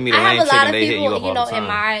nigga, or you meet a lame chick and they hit you up all the time.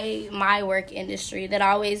 I have a lot of people, in my work industry that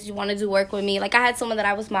always want to do work with me. Like, I had someone that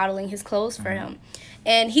I was modeling his clothes for him.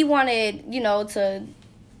 And he wanted, to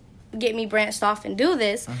get me branched off and do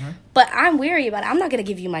this, but I'm weary about it. I'm not gonna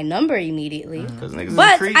give you my number immediately.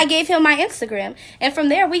 But I gave him my Instagram, and from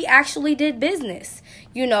there we actually did business.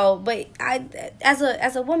 You know, but I,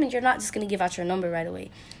 as a woman, you're not just gonna give out your number right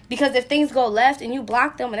away. Because if things go left and you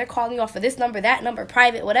block them and they're calling you off of this number, that number,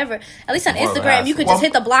 private, whatever, at least on Instagram, you could just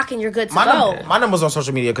hit the block and you're good to go. My number's on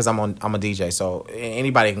social media because I'm a DJ, so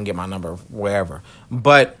anybody can get my number wherever.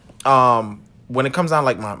 But when it comes down,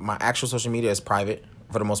 like, my actual social media is private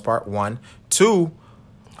for the most part, 1. 2,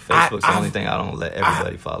 Facebook's the only thing I don't let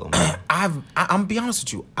everybody follow me. I'm be honest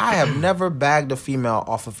with you. I have never bagged a female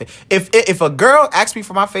off of if a girl asks me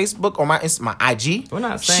for my Facebook or my IG, we're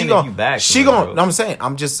not saying that you bag.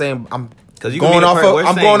 I'm just saying I'm going off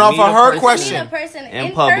of her question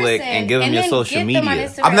in public and give them your social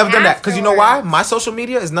media. I've never done that because you know why? My social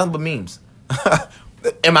media is nothing but memes.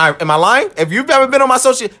 Am I lying? If you've ever been on my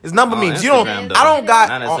social, it's nothing but memes. Instagram,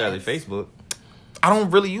 not necessarily Facebook. I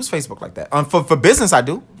don't really use Facebook like that. For business, I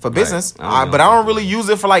do. For business. Right. But I don't really use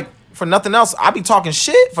it for nothing else. I be talking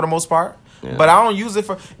shit for the most part. Yeah. But I don't use it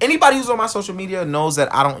for... Anybody who's on my social media knows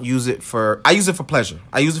that I don't use it for... I use it for pleasure.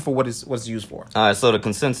 I use it for what it's used for. All right, so the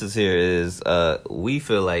consensus here is we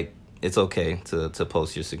feel like it's okay to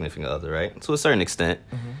post your significant other, right? To a certain extent.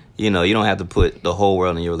 Mm-hmm. You know, you don't have to put the whole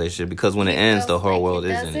world in your relationship because when it ends, the whole world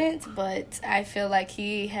is in it. But I feel like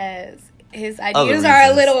he has... His ideas are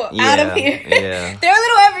a little out of here. Yeah. They're a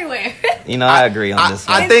little everywhere. You know, I agree on this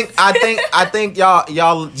one. I think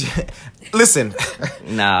y'all listen.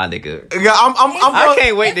 Nah, nigga. I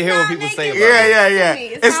can't wait to hear what people say about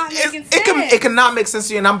it. Yeah. It cannot make sense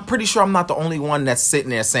to you, and I'm pretty sure I'm not the only one that's sitting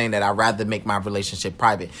there saying that I'd rather make my relationship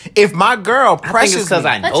private. If my girl pressures because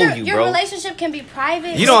I know you, your bro. Your relationship can be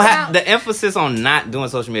private. You don't have the emphasis on not doing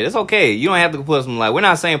social media. It's okay. You don't have to put them like we're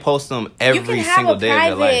not saying post them every single day of your life. You can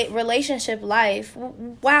have a private relationship life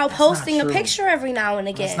while posting a picture every now and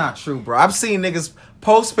again. That's not true, bro. I've seen niggas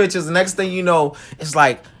post pictures. The next thing you know, it's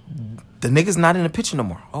like the nigga's not in the picture no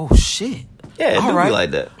more. Oh shit. Yeah, it do be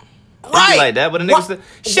like that. Right. Like that, but the niggas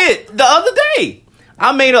shit. The other day,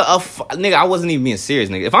 I made a nigga. I wasn't even being serious,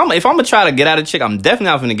 nigga. If I'm gonna try to get at a chick, I'm definitely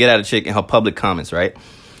not gonna get at a chick in her public comments, right?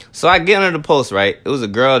 So I get under the post, right? It was a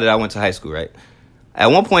girl that I went to high school, right?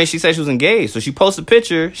 At one point, she said she was engaged, so she posted a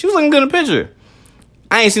picture. She was looking good in the picture.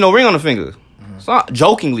 I ain't seen no ring on the finger. So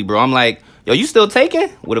jokingly, bro, I'm like, yo, you still taking?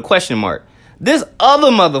 With a question mark. This other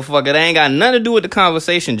motherfucker that ain't got nothing to do with the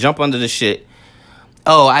conversation jump under the shit.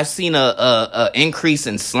 Oh, I've seen a increase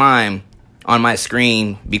in slime on my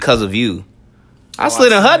screen because of you. I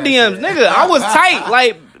slid in her DMs, nigga. I was tight.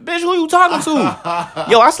 Like, bitch, who you talking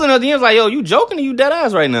to? Yo, I slid in her DMs like, yo, you joking or you dead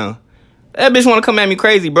ass right now? That bitch want to come at me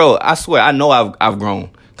crazy, bro. I swear, I know I've grown.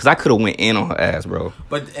 Because I could have went in on her ass, bro.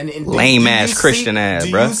 But lame ass Christian ass,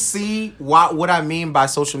 bro. Do you see what I mean by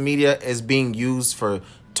social media is being used for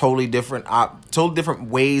totally different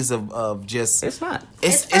ways of just... It's not.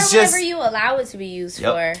 It's just whatever you allow it to be used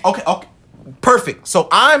for. Okay. Perfect. So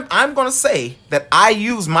I'm going to say that I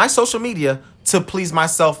use my social media to please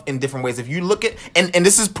myself in different ways. If you look at... And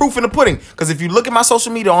this is proof in the pudding. Because if you look at my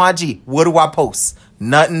social media on IG, what do I post?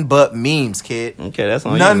 Nothing but memes, kid. Okay, that's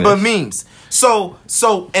on Nothing but memes. So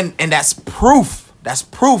and that's proof. That's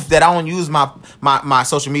proof that I don't use my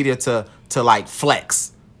social media to like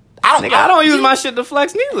flex. I don't use my shit to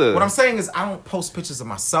flex neither. What I'm saying is I don't post pictures of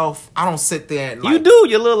myself. I don't sit there and like... You do,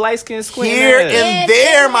 your little light skin squint. Here and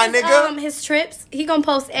there, my nigga. His trips, he gonna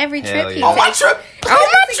post every trip he on my trip. On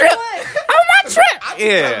my trip.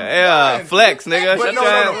 Yeah. Flex, nigga.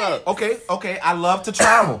 No. Okay. I love to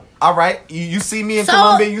travel. All right, you see me in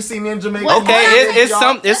Colombia, you see me in Jamaica. Okay,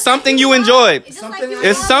 it's something you enjoyed. It's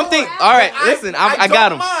something. All right, listen, I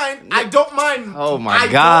got him. I don't mind. Oh my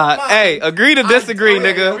god. Hey, agree to disagree,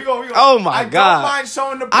 nigga. We go. Oh my god. I don't mind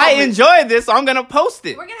showing the public. I enjoyed this, so I'm gonna post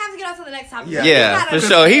it. We're gonna have to get on to the next topic. Yeah, for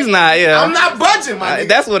sure. He's not. Yeah, I'm not budging, my nigga.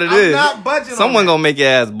 That's what it is. I'm not budging. Someone gonna make your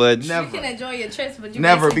ass budge. Never. You can enjoy your trips, but you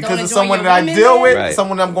never because it's someone that I deal with.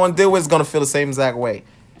 Someone that I'm going to deal with is going to feel the same exact way.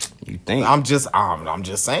 You think? I'm just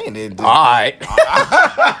saying it. All right.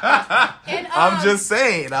 I'm just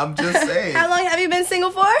saying. How long have you been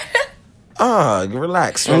single for?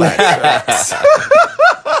 Relax.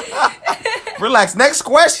 Relax. Next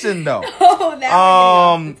question, though.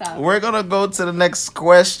 We're gonna go to the next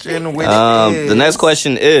question, which is... the next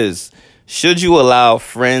question is: should you allow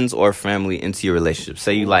friends or family into your relationship?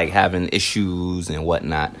 Say you like having issues and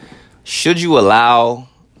whatnot. Should you allow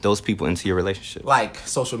those people into your relationship? Like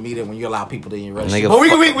social media, when you allow people in your relationship. But we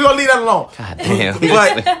gonna leave that alone. God damn.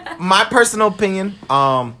 But my personal opinion,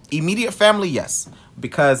 immediate family, yes.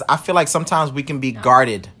 Because I feel like sometimes we can be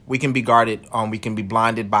guarded. We can be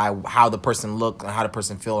blinded by how the person look, or how the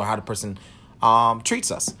person feel, or how the person treats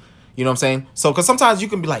us. You know what I'm saying? So, because sometimes you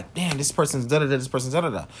can be like, damn, this person's da-da-da, this person's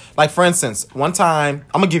da-da-da. Like, for instance, one time,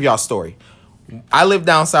 I'm going to give y'all a story. I lived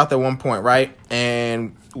down south at one point, right?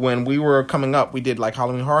 And when we were coming up, we did, like,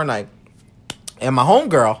 Halloween Horror Night. And my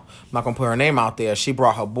homegirl, I'm not going to put her name out there, she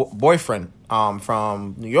brought her boyfriend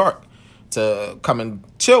from New York to come and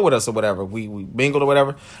chill with us or whatever. We mingled or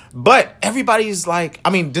whatever. But everybody's like, I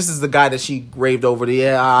mean, this is the guy that she raved over.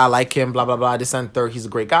 I like him, blah, blah, blah. This and third, he's a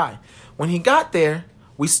great guy. When he got there,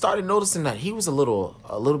 we started noticing that he was a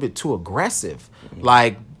little bit too aggressive.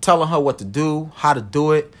 Like, telling her what to do, how to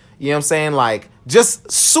do it. You know what I'm saying? Like,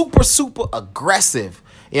 just super, super aggressive.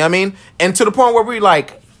 You know what I mean? And to the point where we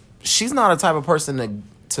like, she's not a type of person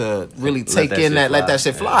to really let that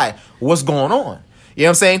shit fly. Yeah. What's going on? You know what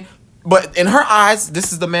I'm saying? But in her eyes,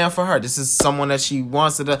 this is the man for her. This is someone that she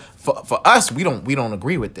wants to. For us, we don't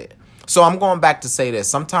agree with it. So I'm going back to say this.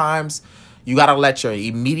 Sometimes you gotta let your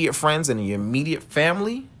immediate friends and your immediate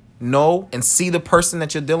family know and see the person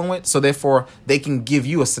that you're dealing with. So therefore, they can give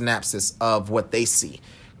you a synopsis of what they see.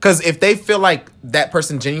 Because if they feel like that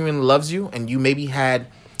person genuinely loves you, and you maybe had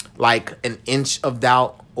like an inch of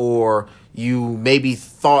doubt, or you maybe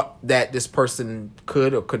thought that this person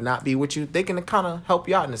could or could not be with you, they can kind of help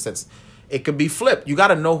you out in a sense. It could be flipped. You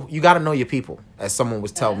gotta know your people, as someone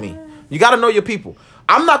was telling me. You gotta know your people.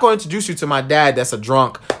 I'm not going to introduce you to my dad that's a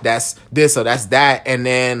drunk, that's this or that's that, and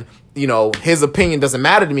then, you know, his opinion doesn't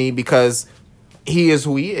matter to me because he is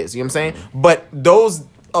who he is. You know what I'm saying? But those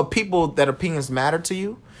are people that opinions matter to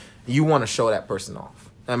you. You want to show that person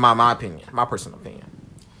off. In my opinion, my personal opinion.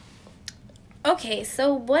 Okay,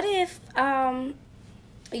 so what if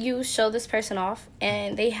you show this person off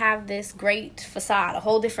and they have this great facade, a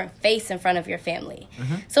whole different face in front of your family?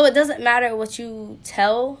 Mm-hmm. So it doesn't matter what you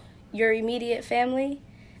tell your immediate family,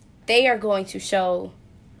 they are going to show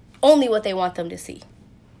only what they want them to see.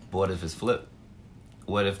 But what if it's flipped?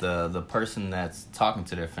 What if the person that's talking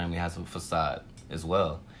to their family has a facade as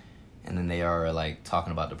well, and then they are like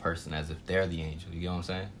talking about the person as if they're the angel? You know what I'm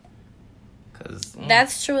saying?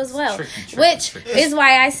 That's true as well. Which is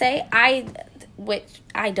why I say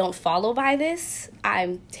I don't follow by this.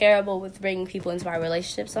 I'm terrible with bringing people into my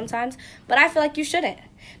relationship sometimes, but I feel like you shouldn't,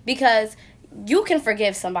 because you can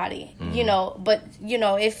forgive somebody, you know, but you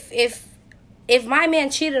know, if my man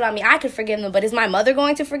cheated on me, I could forgive them, but is my mother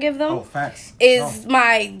going to forgive them? Oh, facts. Is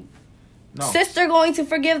my sister going to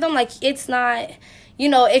forgive them? Like, it's not, you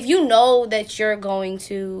know, if you know that you're going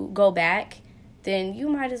to go back, then you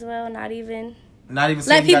might as well not even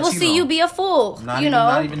let people see you be a fool. Not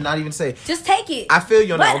even say. Just take it. I feel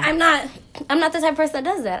you. But I'm not the type of person that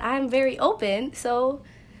does that. I'm very open, so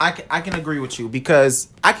I can agree with you, because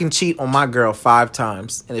I can cheat on my girl 5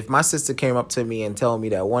 times, and if my sister came up to me and told me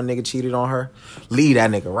that one nigga cheated on her, leave that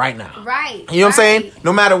nigga right now. Right. You know what I'm saying?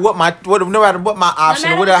 No matter what my option,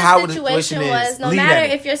 no whatever how the situation is, no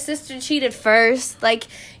matter if your sister cheated first, like,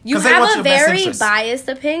 you have a very biased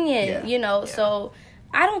opinion, you know. Yeah. So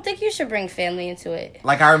I don't think you should bring family into it.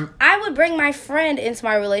 Like, I would bring my friend into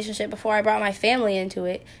my relationship before I brought my family into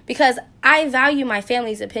it, because I value my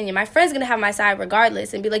family's opinion. My friend's gonna have my side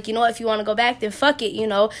regardless and be like, you know what, if you want to go back, then fuck it. You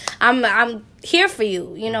know, I'm here for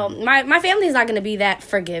you. You know, my family's not gonna be that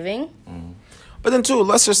forgiving. But then too,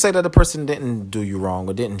 let's just say that the person didn't do you wrong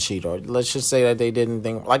or didn't cheat, or let's just say that they didn't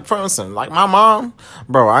think, like, for instance, like my mom,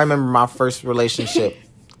 bro. I remember my first relationship.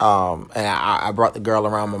 And I brought the girl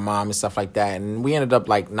around my mom and stuff like that, and we ended up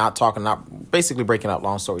like not basically breaking up.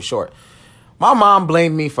 Long story short, my mom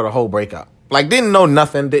blamed me for the whole breakup. Like, didn't know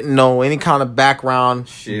nothing, didn't know any kind of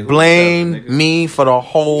background. Blamed me for the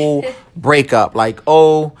whole breakup. Like,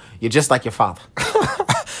 oh, you're just like your father.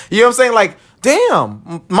 You know what I'm saying? Like,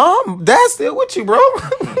 damn, mom, dad's still with you, bro.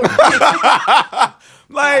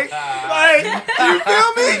 Like, you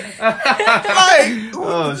feel me? Like,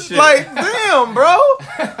 oh, shit. Like, damn, bro.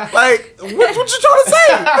 Like, what you trying to say?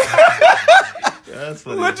 That's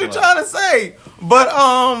funny. What you trying to say? But,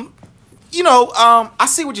 you know, I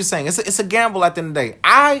see what you're saying. It's a gamble at the end of the day.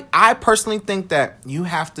 I personally think that you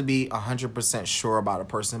have to be 100% sure about a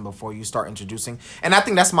person before you start introducing. And I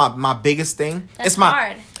think that's my biggest thing. It's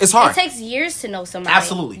hard. It's hard. It takes years to know somebody.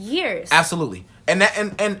 Absolutely. Years. Absolutely.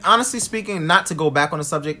 And honestly speaking, not to go back on the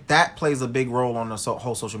subject, that plays a big role on the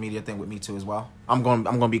whole social media thing with me too as well. I'm going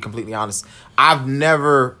to be completely honest. I've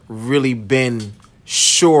never really been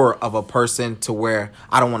sure of a person to where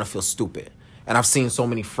I don't want to feel stupid. And I've seen so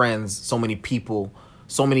many friends, so many people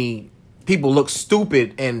look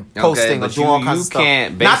stupid in posting or doing all kinds of stuff. You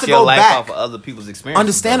can't base your life off of other people's experiences.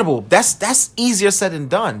 Understandable. Bro. That's easier said than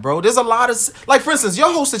done, bro. There's a lot of, like, for instance,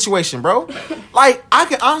 your whole situation, bro. Like, I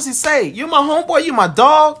can honestly say, you're my homeboy, you're my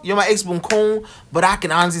dog, you're my ex-boom coon, but I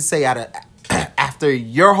can honestly say after after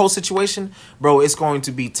your whole situation, bro, it's going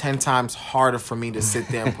to be 10 times harder for me to sit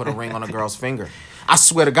there and put a ring on a girl's finger. I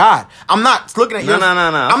swear to God, I'm not looking at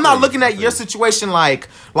I'm not looking at your situation like,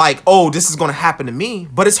 oh, this is going to happen to me.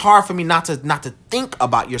 But it's hard for me not to think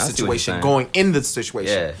about your situation going in the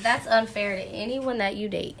situation. Yeah. That's unfair to anyone that you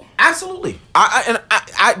date. Absolutely. I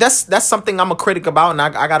that's something I'm a critic about, and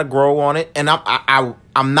I got to grow on it. And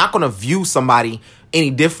I'm not going to view somebody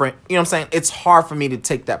any different. You know what I'm saying? It's hard for me to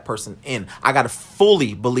take that person in. I got to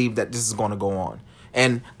fully believe that this is going to go on,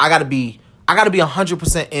 and I got to be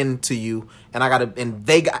 100% into you. And I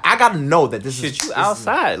gotta know that this is you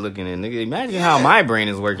outside looking at, nigga. Imagine how my brain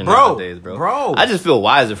is working bro, nowadays, bro. Bro, I just feel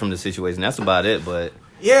wiser from the situation. That's about it. But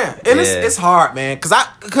yeah, and it's hard, man.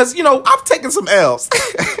 Cause you know I've taken some L's.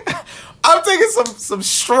 I've taken some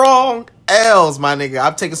strong L's, my nigga.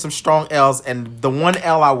 I've taken some strong L's, and the one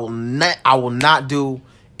L I will not do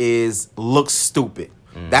is look stupid.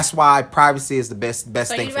 That's why privacy is the best thing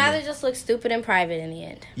for me. So you'd rather just look stupid in private in the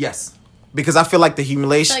end? Yes. Because I feel like the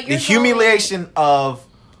humiliation of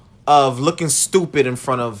looking stupid in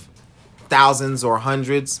front of thousands or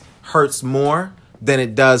hundreds hurts more than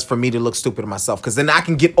it does for me to look stupid to myself. Because then I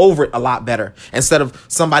can get over it a lot better. Instead of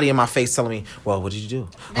somebody in my face telling me, well, what did you do?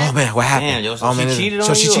 Oh, man, what happened? Damn, so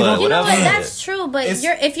she cheated on you? You know what? That's true. But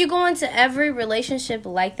if you go into every relationship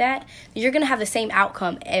like that, you're going to have the same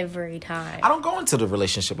outcome every time. I don't go into the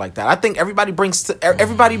relationship like that. I think everybody brings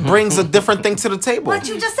a different thing to the table. But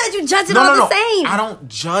you just said you judge it all the same. I don't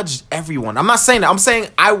judge everyone. I'm not saying that. I'm saying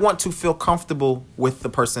I want to feel comfortable with the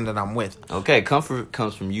person that I'm with. Okay, comfort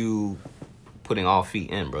comes from you putting all feet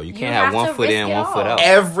in, bro. You can't have one foot in, one foot out.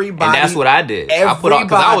 Everybody, and that's what I did. I put on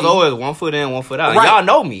because I was always 1 foot in, 1 foot out. Right. Y'all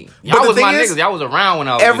know me. Y'all was my niggas. Y'all was around when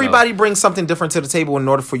I was. Everybody brings something different to the table in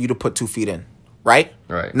order for you to put 2 feet in, right?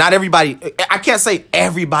 Right. Not everybody. I can't say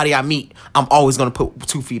everybody I meet, I'm always going to put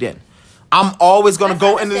 2 feet in. I'm always going to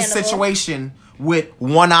go into this situation with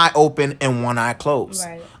one eye open and one eye closed.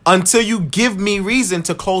 Right. Until you give me reason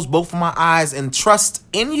to close both of my eyes and trust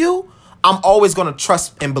in you, I'm always going to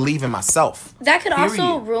trust and believe in myself. That could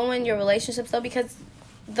also ruin your relationships, though, because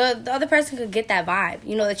the other person could get that vibe.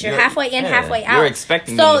 You know, that you're halfway in, halfway out. You're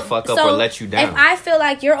expecting them to fuck up or let you down. If I feel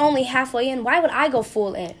like you're only halfway in, why would I go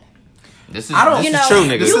full in? This is true,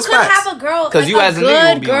 nigga. You could have a girl, like a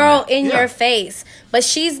good girl in your face, but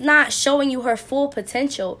she's not showing you her full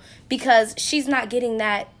potential because she's not getting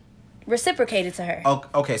that reciprocated to her.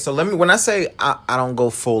 Okay, so when I say I don't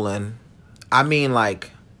go full in, I mean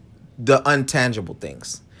like the untangible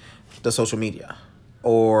things, the social media,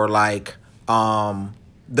 or like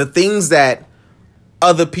the things that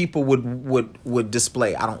other people would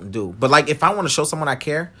display. I don't do. But like if I want to show someone I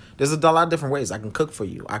care, there's a lot of different ways. I can cook for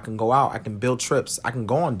you. I can go out. I can build trips. I can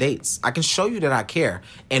go on dates. I can show you that I care,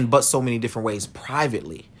 but so many different ways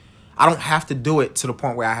privately. I don't have to do it to the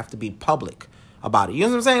point where I have to be public about it. You know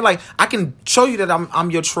what I'm saying? Like I can show you that I'm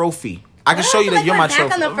your trophy. I can show you that you're my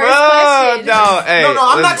trophy. No,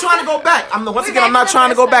 I'm not trying to go back. I'm not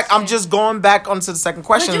trying to go back. I'm just going back onto the second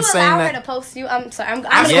question and saying that. Would you allow her to post you? I'm sorry. I'm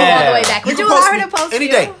going to go all the way back. Would you allow her to post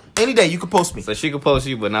you? Any day, you can post me. So she can post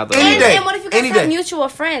you, but not the any day. And what if you guys have mutual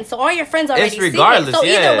friends? So all your friends already see it. So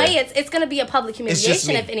either way, it's going to be a public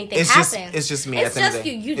humiliation if anything happens. It's just me. It's just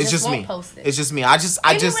you. You just won't post it. It's just me.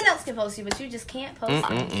 Anyone else can post you, but you just can't post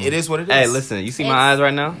it. It is what it is. Hey, listen. You see my eyes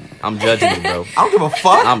right now? I'm judging you, bro. I don't give a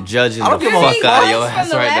fuck. I'm judging the fuck out of your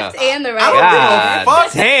ass right now. From the left and the right. I don't give a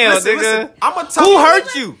fuck. Damn, nigga. I'm gonna tell you. Who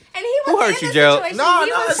hurt you? And he who hurt you, Gerald?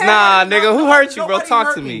 Nah, nigga. Who hurt you, bro?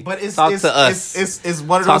 Talk to me. But talk to us. It's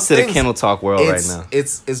one of talk those to things. The Kennel Talk world right now.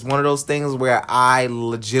 It's one of those things where I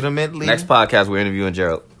legitimately. Next podcast, we're interviewing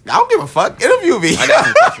Gerald. I don't give a fuck. Interview me. I got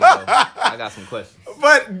some questions, bro. I got some questions.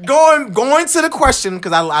 But going to the question,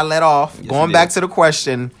 because I let off. Yes, going back to the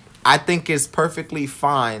question, I think it's perfectly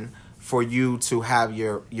fine for you to have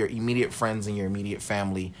your immediate friends and your immediate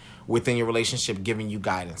family within your relationship giving you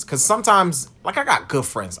guidance. Because sometimes, like, I got good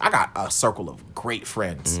friends. I got a circle of great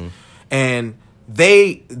friends. Mm-hmm. And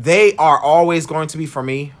they are always going to be, for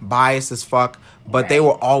me, biased as fuck. But they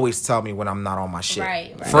will always tell me when I'm not on my shit.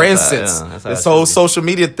 Right. For instance, this whole social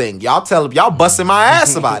media thing. Y'all busting my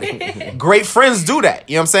ass about it. Great friends do that.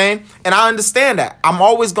 You know what I'm saying? And I understand that. I'm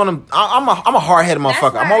always going to... I'm a hard-headed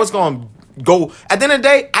motherfucker. I'm always going to go... At the end of the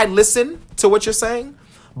day, I listen to what you're saying.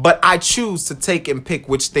 But I choose to take and pick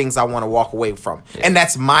which things I want to walk away from. Yeah. And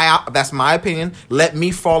that's my opinion. Let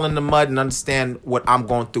me fall in the mud and understand what I'm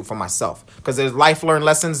going through for myself. Because there's life learned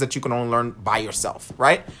lessons that you can only learn by yourself,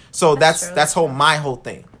 right? So that's my whole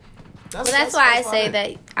thing. That's why I say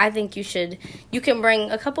that I think you can bring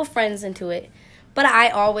a couple friends into it. But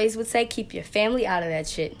I always would say keep your family out of that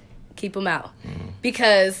shit. Keep them out. Mm-hmm.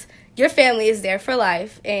 Because your family is there for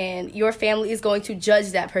life, and your family is going to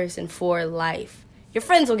judge that person for life. Your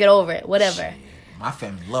friends will get over it, whatever. My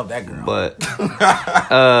family love that girl. But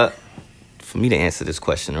for me to answer this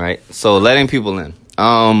question, right? So letting people in.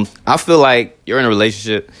 I feel like you're in a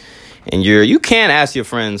relationship and you can ask your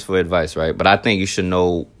friends for advice, right? But I think you should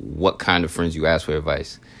know what kind of friends you ask for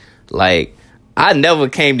advice. Like, I never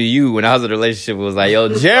came to you when I was in a relationship and was like, yo,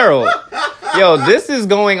 Gerald, yo, this is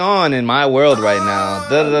going on in my world right now.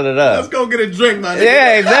 Let's go get a drink, my nigga.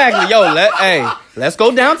 Yeah, exactly. Yo, let's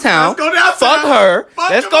go downtown. Let's go downtown. Fuck her.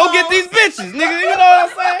 Let's them go all. get these bitches, nigga. You know what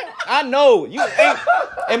I'm saying? I know you ain't.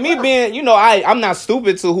 And me being, you know, I'm not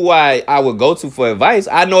stupid to who I would go to for advice.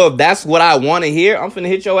 I know if that's what I want to hear, I'm finna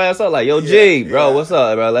hit your ass up like, yo, G, bro, what's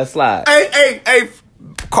up, bro? Let's slide. Hey,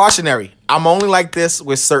 cautionary. I'm only like this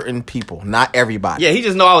with certain people, not everybody. Yeah, he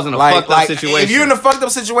just know I was in a fucked up situation. If you're in a fucked up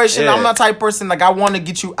situation, Yeah. I'm not the type of person, like, I want to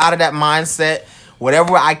get you out of that mindset.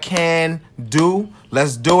 Whatever I can do,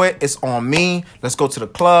 let's do it. It's on me. Let's go to the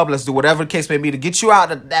club. Let's do whatever the case may be to get you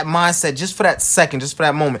out of that mindset just for that second, just for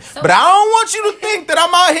that moment. But I don't want you to think that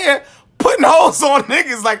I'm out here putting holes on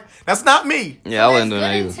niggas. Like, that's not me. Yeah, I wasn't doing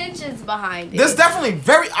that There's good either. intentions behind it. There's definitely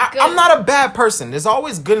I'm not a bad person. There's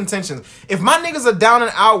always good intentions. If my niggas are down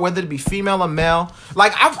and out, whether it be female or male,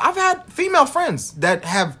 like I've had female friends that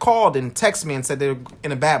have called and texted me and said they're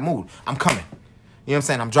in a bad mood. I'm coming. You know what I'm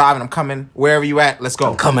saying? I'm driving. I'm coming. Wherever you at, let's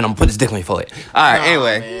go. I'm coming. I'm gonna put this dick on your forehead. All right.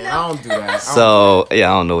 Anyway. Man, I don't do that. So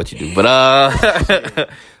yeah, I don't know what you do, but all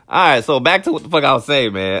right. So back to what the fuck I was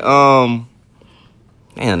saying, man.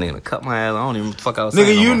 Man, nigga, cut my ass. I don't even know what the fuck I was saying.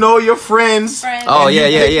 Nigga, no you more. know your friends. Oh and yeah,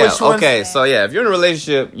 you yeah, pick yeah. which ones- Okay, so yeah, if you're in a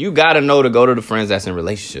relationship, you gotta know to go to the friends that's in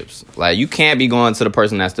relationships. Like, you can't be going to the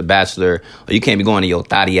person that's the bachelor, or you can't be going to your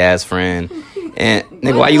thotty ass friend. And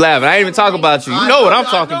nigga, why you laughing? I ain't even talking about you. You know what I'm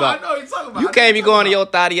talking about. I know what you're talking about. You can't be going to your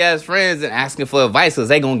thotty ass friends and asking for advice because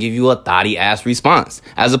they gonna give you a thotty ass response.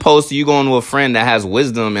 As opposed to you going to a friend that has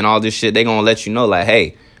wisdom and all this shit, they gonna let you know like,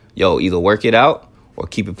 hey, yo, either work it out or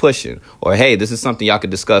keep it pushing. Or hey, this is something y'all could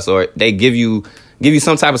discuss. Or they give you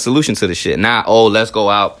some type of solution to the shit. Not, oh, let's go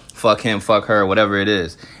out, fuck him, fuck her, whatever it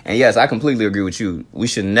is. And yes, I completely agree with you. We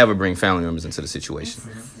should never bring family members into the situation.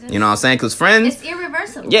 You know what I'm saying? Because friends... It's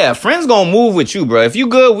irreversible. Yeah, friends gonna move with you, bro. If you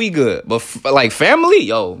good, we good. But like family,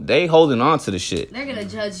 yo, they holding on to the shit. They're gonna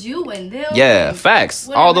judge you and them. Yeah, and facts.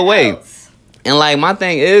 All the whatever way. else. And like, my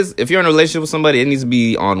thing is, if you're in a relationship with somebody, it needs to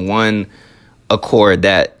be on one accord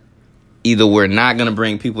that either we're not gonna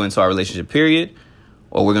bring people into our relationship, period,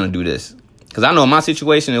 or we're gonna do this. Because I know in my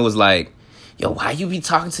situation, it was like, yo, why you be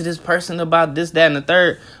talking to this person about this, that, and the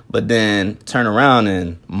third? But then turn around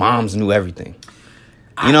and moms knew everything.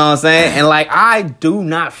 You know what I'm saying? And like, I do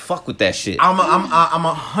not fuck with that shit. I'm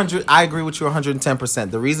 100. I agree with you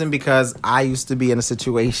 110%. The reason because I used to be in a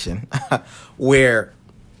situation where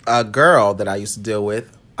a girl that I used to deal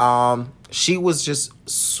with, she was just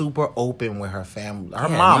super open with her family, her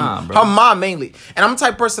mom mainly. And I'm the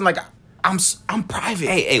type of person like I'm private.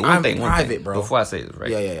 Hey, one thing, bro. Before I say this, right?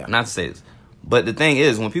 Yeah. Not to say this, but the thing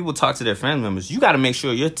is, when people talk to their family members, you got to make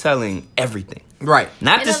sure you're telling everything. Right.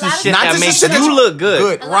 Not And just a the lot of shit Not that just the makes shit that you you- look good. A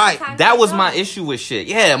lot of Right. times That they was don't. my issue with shit.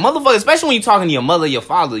 Yeah, motherfucker, especially when you're talking to your mother, your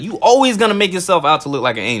father, you always gonna make yourself out to look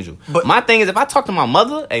like an angel. But- my thing is, if I talk to my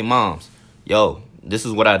mother, hey, moms, yo, this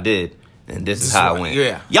is what I did, and this is how it went.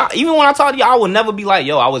 Yeah. Y'all, even when I talk to y'all, I would never be like,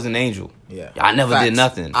 yo, I was an angel. Yeah. I never Facts. did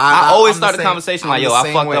nothing. I- I always I'm start the the same- conversation I'm like, yo, the I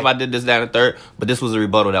same fucked way. up, I did this, that, and the third, but this was a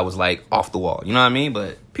rebuttal that was like off the wall. You know what I mean?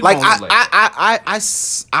 But people Like don't look that.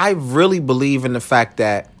 I really believe in the fact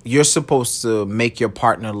that you're supposed to make your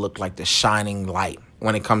partner look like the shining light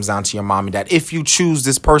when it comes down to your mom and dad. If you choose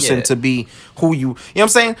this person Yeah. to be who you know what I'm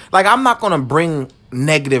saying? Like, I'm not going to bring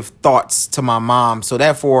negative thoughts to my mom. So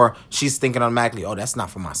therefore she's thinking automatically, oh, that's not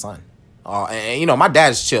for my son. And you know, my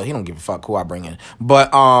dad's chill. He don't give a fuck who I bring in.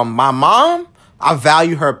 But my mom, I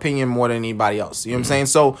value her opinion more than anybody else. You know what I'm saying?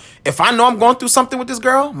 So if I know I'm going through something with this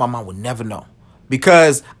girl, my mom would never know.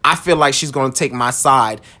 Because I feel like she's going to take my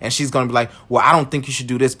side and she's going to be like, well, I don't think you should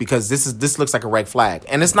do this because this looks like a red flag.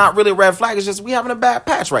 And it's not really a red flag. It's just we having a bad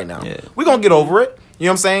patch right now. Yeah. We're going to get over it. You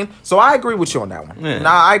know what I'm saying? So I agree with you on that one. Yeah. Nah,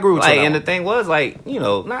 I agree with like, you on and that the thing was, like, you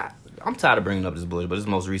know, I'm tired of bringing up this bullshit, but it's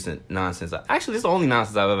the most recent nonsense. Actually, it's the only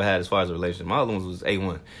nonsense I've ever had as far as a relationship. My other ones was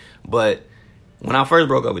A1. But when I first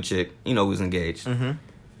broke up with chick, you know, we was engaged. Mm-hmm.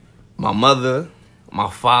 My mother, my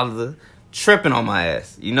father, tripping on my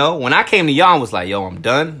ass. You know, when I came to y'all and was like, yo, I'm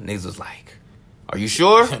done, niggas was like, are you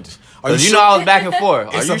sure? Because you know I was back and forth.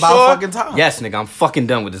 Are It's you about sure? fucking time. Yes, nigga, I'm fucking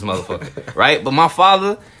done with this motherfucker. Right? But my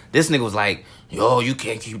father, this nigga was like, yo, you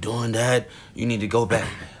can't keep doing that. You need to go back.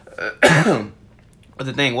 But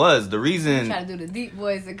the thing was, the reason... Try to do the deep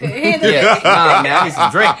voice and couldn't handle it. Yeah, nah, man, I need some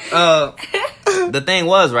drink. The thing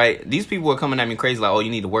was, right, these people were coming at me crazy like, oh, you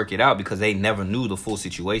need to work it out because they never knew the full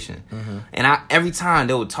situation. Mm-hmm. And every time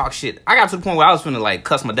they would talk shit, I got to the point where I was finna, like,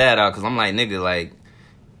 cuss my dad out because I'm like, nigga, like,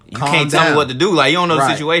 you can't tell me what to do. Like, you don't know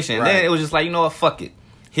the situation. And then it was just like, you know what, fuck it.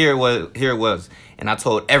 Here it was. And I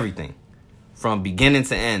told everything from beginning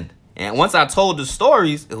to end. And once I told the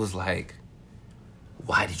stories, it was like,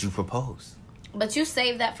 why did you propose? But you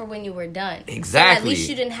saved that for when you were done. Exactly. So at least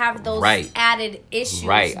you didn't have those added issues.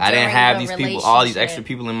 Right. I didn't have these people, all these extra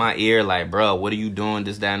people in my ear, like, bro, what are you doing?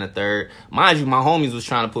 This, that, and the third. Mind you, my homies was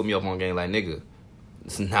trying to put me up on game, like, nigga,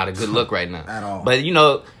 it's not a good look right now. At all. But, you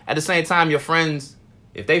know, at the same time, your friends,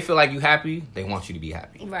 if they feel like you happy, they want you to be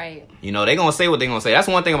happy. Right. You know, they gonna say what they gonna say. That's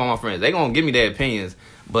one thing about my friends. They gonna give me their opinions,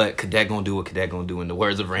 but Cadet gonna do what Cadet gonna do in the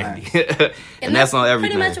words of Randy. Right. and that's on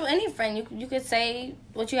everything. Pretty much with any friend. You could say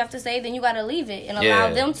what you have to say, then you gotta leave it and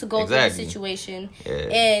allow them to go through the situation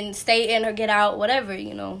and stay in or get out, whatever,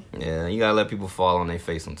 you know. Yeah, you gotta let people fall on their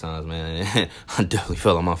face sometimes, man. I definitely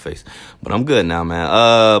fell on my face. But I'm good now, man.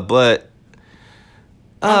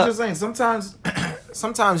 I'm just saying,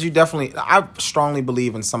 sometimes you definitely, I strongly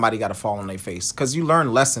believe in somebody got to fall on their face because you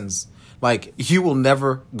learn lessons. Like, you will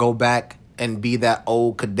never go back and be that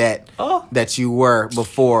old cadet that you were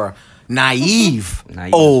before. Naive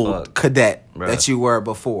old cadet that you were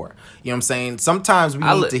before. You know what I'm saying? Sometimes we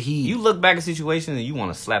need to heed. You look back at situations and you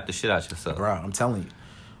want to slap the shit out yourself. Bro, I'm telling you.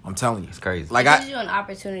 It's crazy. Like, it gives you an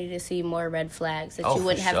opportunity to see more red flags that you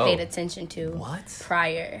wouldn't have paid attention to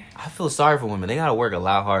prior. I feel sorry for women. They gotta work a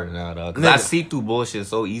lot harder now, dog. Because I see through bullshit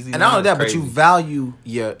so easy. And not only that, but you value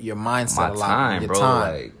your mindset a lot. Time, your bro.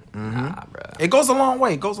 time. Like, nah, bro. It goes a long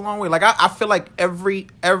way. Like, I feel like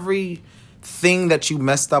every thing that you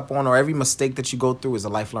messed up on or every mistake that you go through is a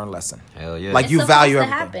life learned lesson. Hell yeah. Like, it's you value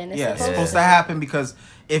everything. Happen. It's supposed to happen because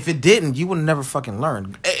if it didn't, you would never fucking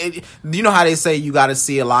learn. You know how they say you got to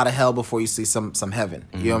see a lot of hell before you see some heaven.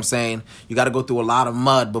 Mm-hmm. You know what I'm saying? You got to go through a lot of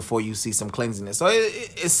mud before you see some cleanliness. So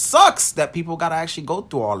it sucks that people got to actually go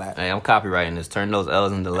through all that. Hey, I'm copywriting this. Turn those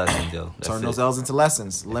L's into lessons, yo. Turn those L's into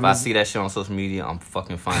lessons. If I see that shit on social media, I'm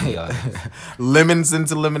fucking finding y'all. Lemons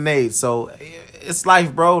into lemonade. So it's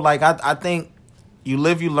life, bro. Like, I think you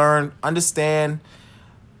live, you learn, understand.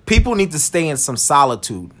 People need to stay in some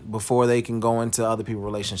solitude before they can go into other people's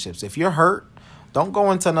relationships. If you're hurt, don't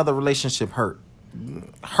go into another relationship hurt.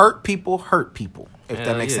 Hurt people, if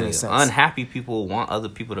that makes any sense. Unhappy people want other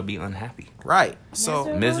people to be unhappy. Right.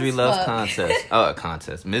 So misery loves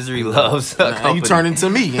contest. Misery loves company. You turn into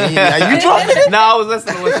me. You talking? No, I was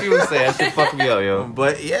listening to what she was saying. That shit fucked me up, yo.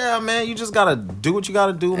 But yeah, man, you just gotta do what you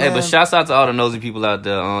gotta do, man. Hey, but shouts out to all the nosy people out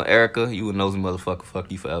there. Erica, you a nosy motherfucker.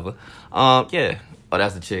 Fuck you forever. Yeah. Oh,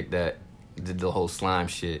 that's the chick that did the whole slime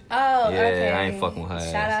shit. Oh, yeah, okay. I ain't fucking with her.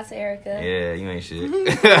 Shout out to Erica. Yeah, you ain't shit.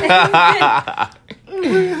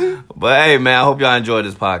 But hey, man, I hope y'all enjoyed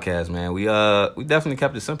this podcast, man. We definitely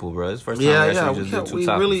kept it simple, bro. It's the first time we just did two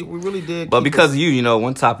topics. We really did. But because of you,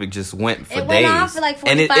 one topic just went for days. It went on for like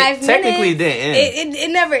 45 minutes. And it technically didn't end. It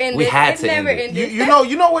never ended. We had to end it.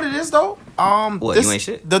 You know what it is though? What, you ain't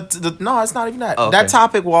shit? No, it's not even that. Oh, okay. That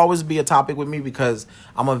topic will always be a topic with me because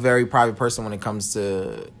I'm a very private person when it comes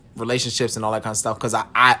to relationships and all that kind of stuff. Because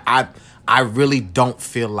I really don't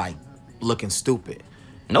feel like looking stupid.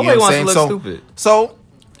 Nobody wants to look stupid. So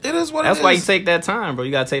it is what it is. That's why you take that time, bro.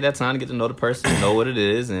 You gotta take that time to get to know the person, know what it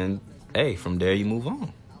is, and hey, from there you move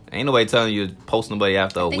on. Ain't nobody telling you to post nobody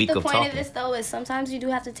after a week of talking. The point of this, though, is sometimes you do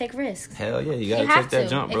have to take risks. Hell yeah, you gotta take that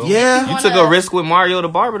jump, bro. Yeah. You took a risk with Mario the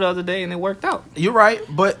Barber the other day, and it worked out. You're right,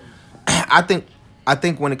 but I think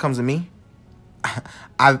when it comes to me,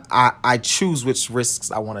 I choose which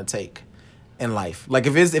risks I want to take in life. Like,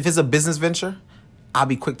 if it's a business venture, I'll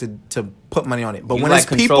be quick to put money on it. But when it's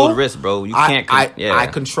control people, the risk, bro. You can't. I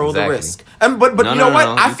control the risk. And but you know what?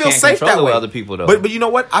 I feel safe that way. Other people though. But you know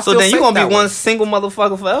what? I feel safe. So then you gonna be one way. single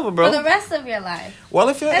motherfucker forever, bro. For the rest of your life. Well,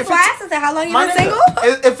 that's why I asked how long you been single.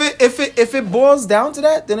 If it boils down to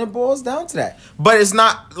that, then it boils down to that. But it's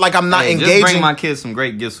not like I'm not engaging. Just bring my kids some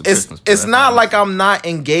great gifts for Christmas. It's not like I'm not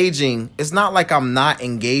engaging. It's not like I'm not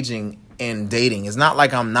engaging in dating. It's not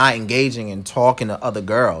like I'm not engaging in talking to other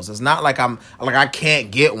girls. It's not like I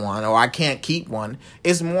can't get one or I can't keep one.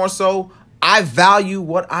 It's more so I value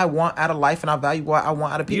what I want out of life and I value what I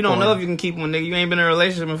want out of people. You don't know if you can keep one, nigga. You ain't been in a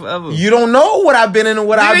relationship in forever. You don't know what I've been in and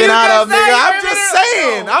what I've been out of, nigga. I'm just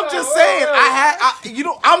saying. I'm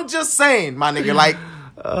just saying, my nigga. Like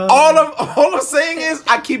all I'm saying is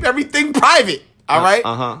I keep everything private. All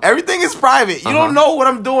right? Everything is private. You don't know what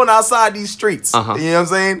I'm doing outside these streets. You know what I'm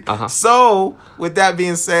saying? So, with that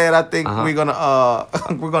being said, I think we're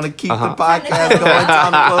gonna keep the podcast going.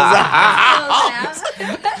 Time to close out.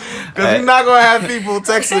 Because we're not gonna have people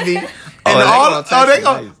texting me. And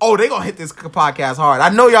they gonna hit this podcast hard. I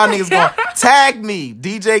know y'all niggas gonna tag me,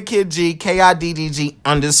 DJ Kid G, KIDDG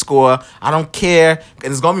 _. I don't care,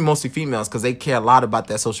 and it's gonna be mostly females because they care a lot about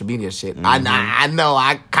that social media shit. I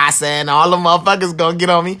know, Casa and all the motherfuckers gonna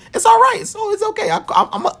get on me. It's all right, so it's okay.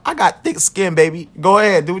 I got thick skin, baby. Go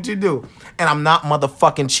ahead, do what you do, and I'm not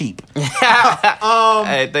motherfucking cheap.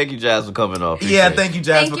 Hey, thank you, Jazz, for coming on. Thank you,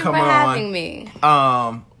 Jazz, for coming on. Thank you for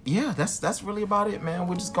having me. Yeah, that's really about it, man.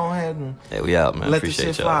 We'll just go ahead and we out, man. Let Appreciate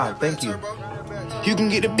the shit y'all. fly. Thank you. You can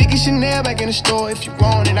get the biggest Chanel back in the store if you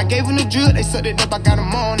want it. I gave them the drill, they sucked it up, I got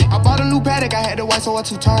them on it. I bought a new Patek, I had the white, so I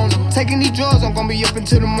two-toned it. Taking these drugs, I'm gonna be up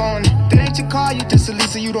until the morning. That ain't your car, you just a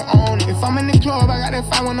Lisa, you don't own it. If I'm in the club, I got that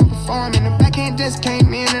fine when I'm performing. The backhand just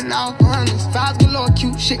came in and all hundreds. Vibes galore,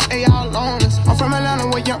 cute shit, they all on us. I'm from Atlanta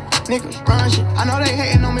where young niggas run shit. I know they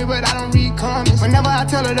hating on me, but I don't read comments. Whenever I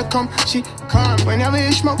tell her to come, she come. Whenever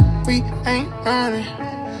it's smoke, we ain't running.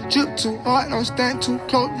 Drip too hard, don't stand too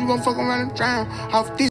close, you gon' fuck around and drown. Off this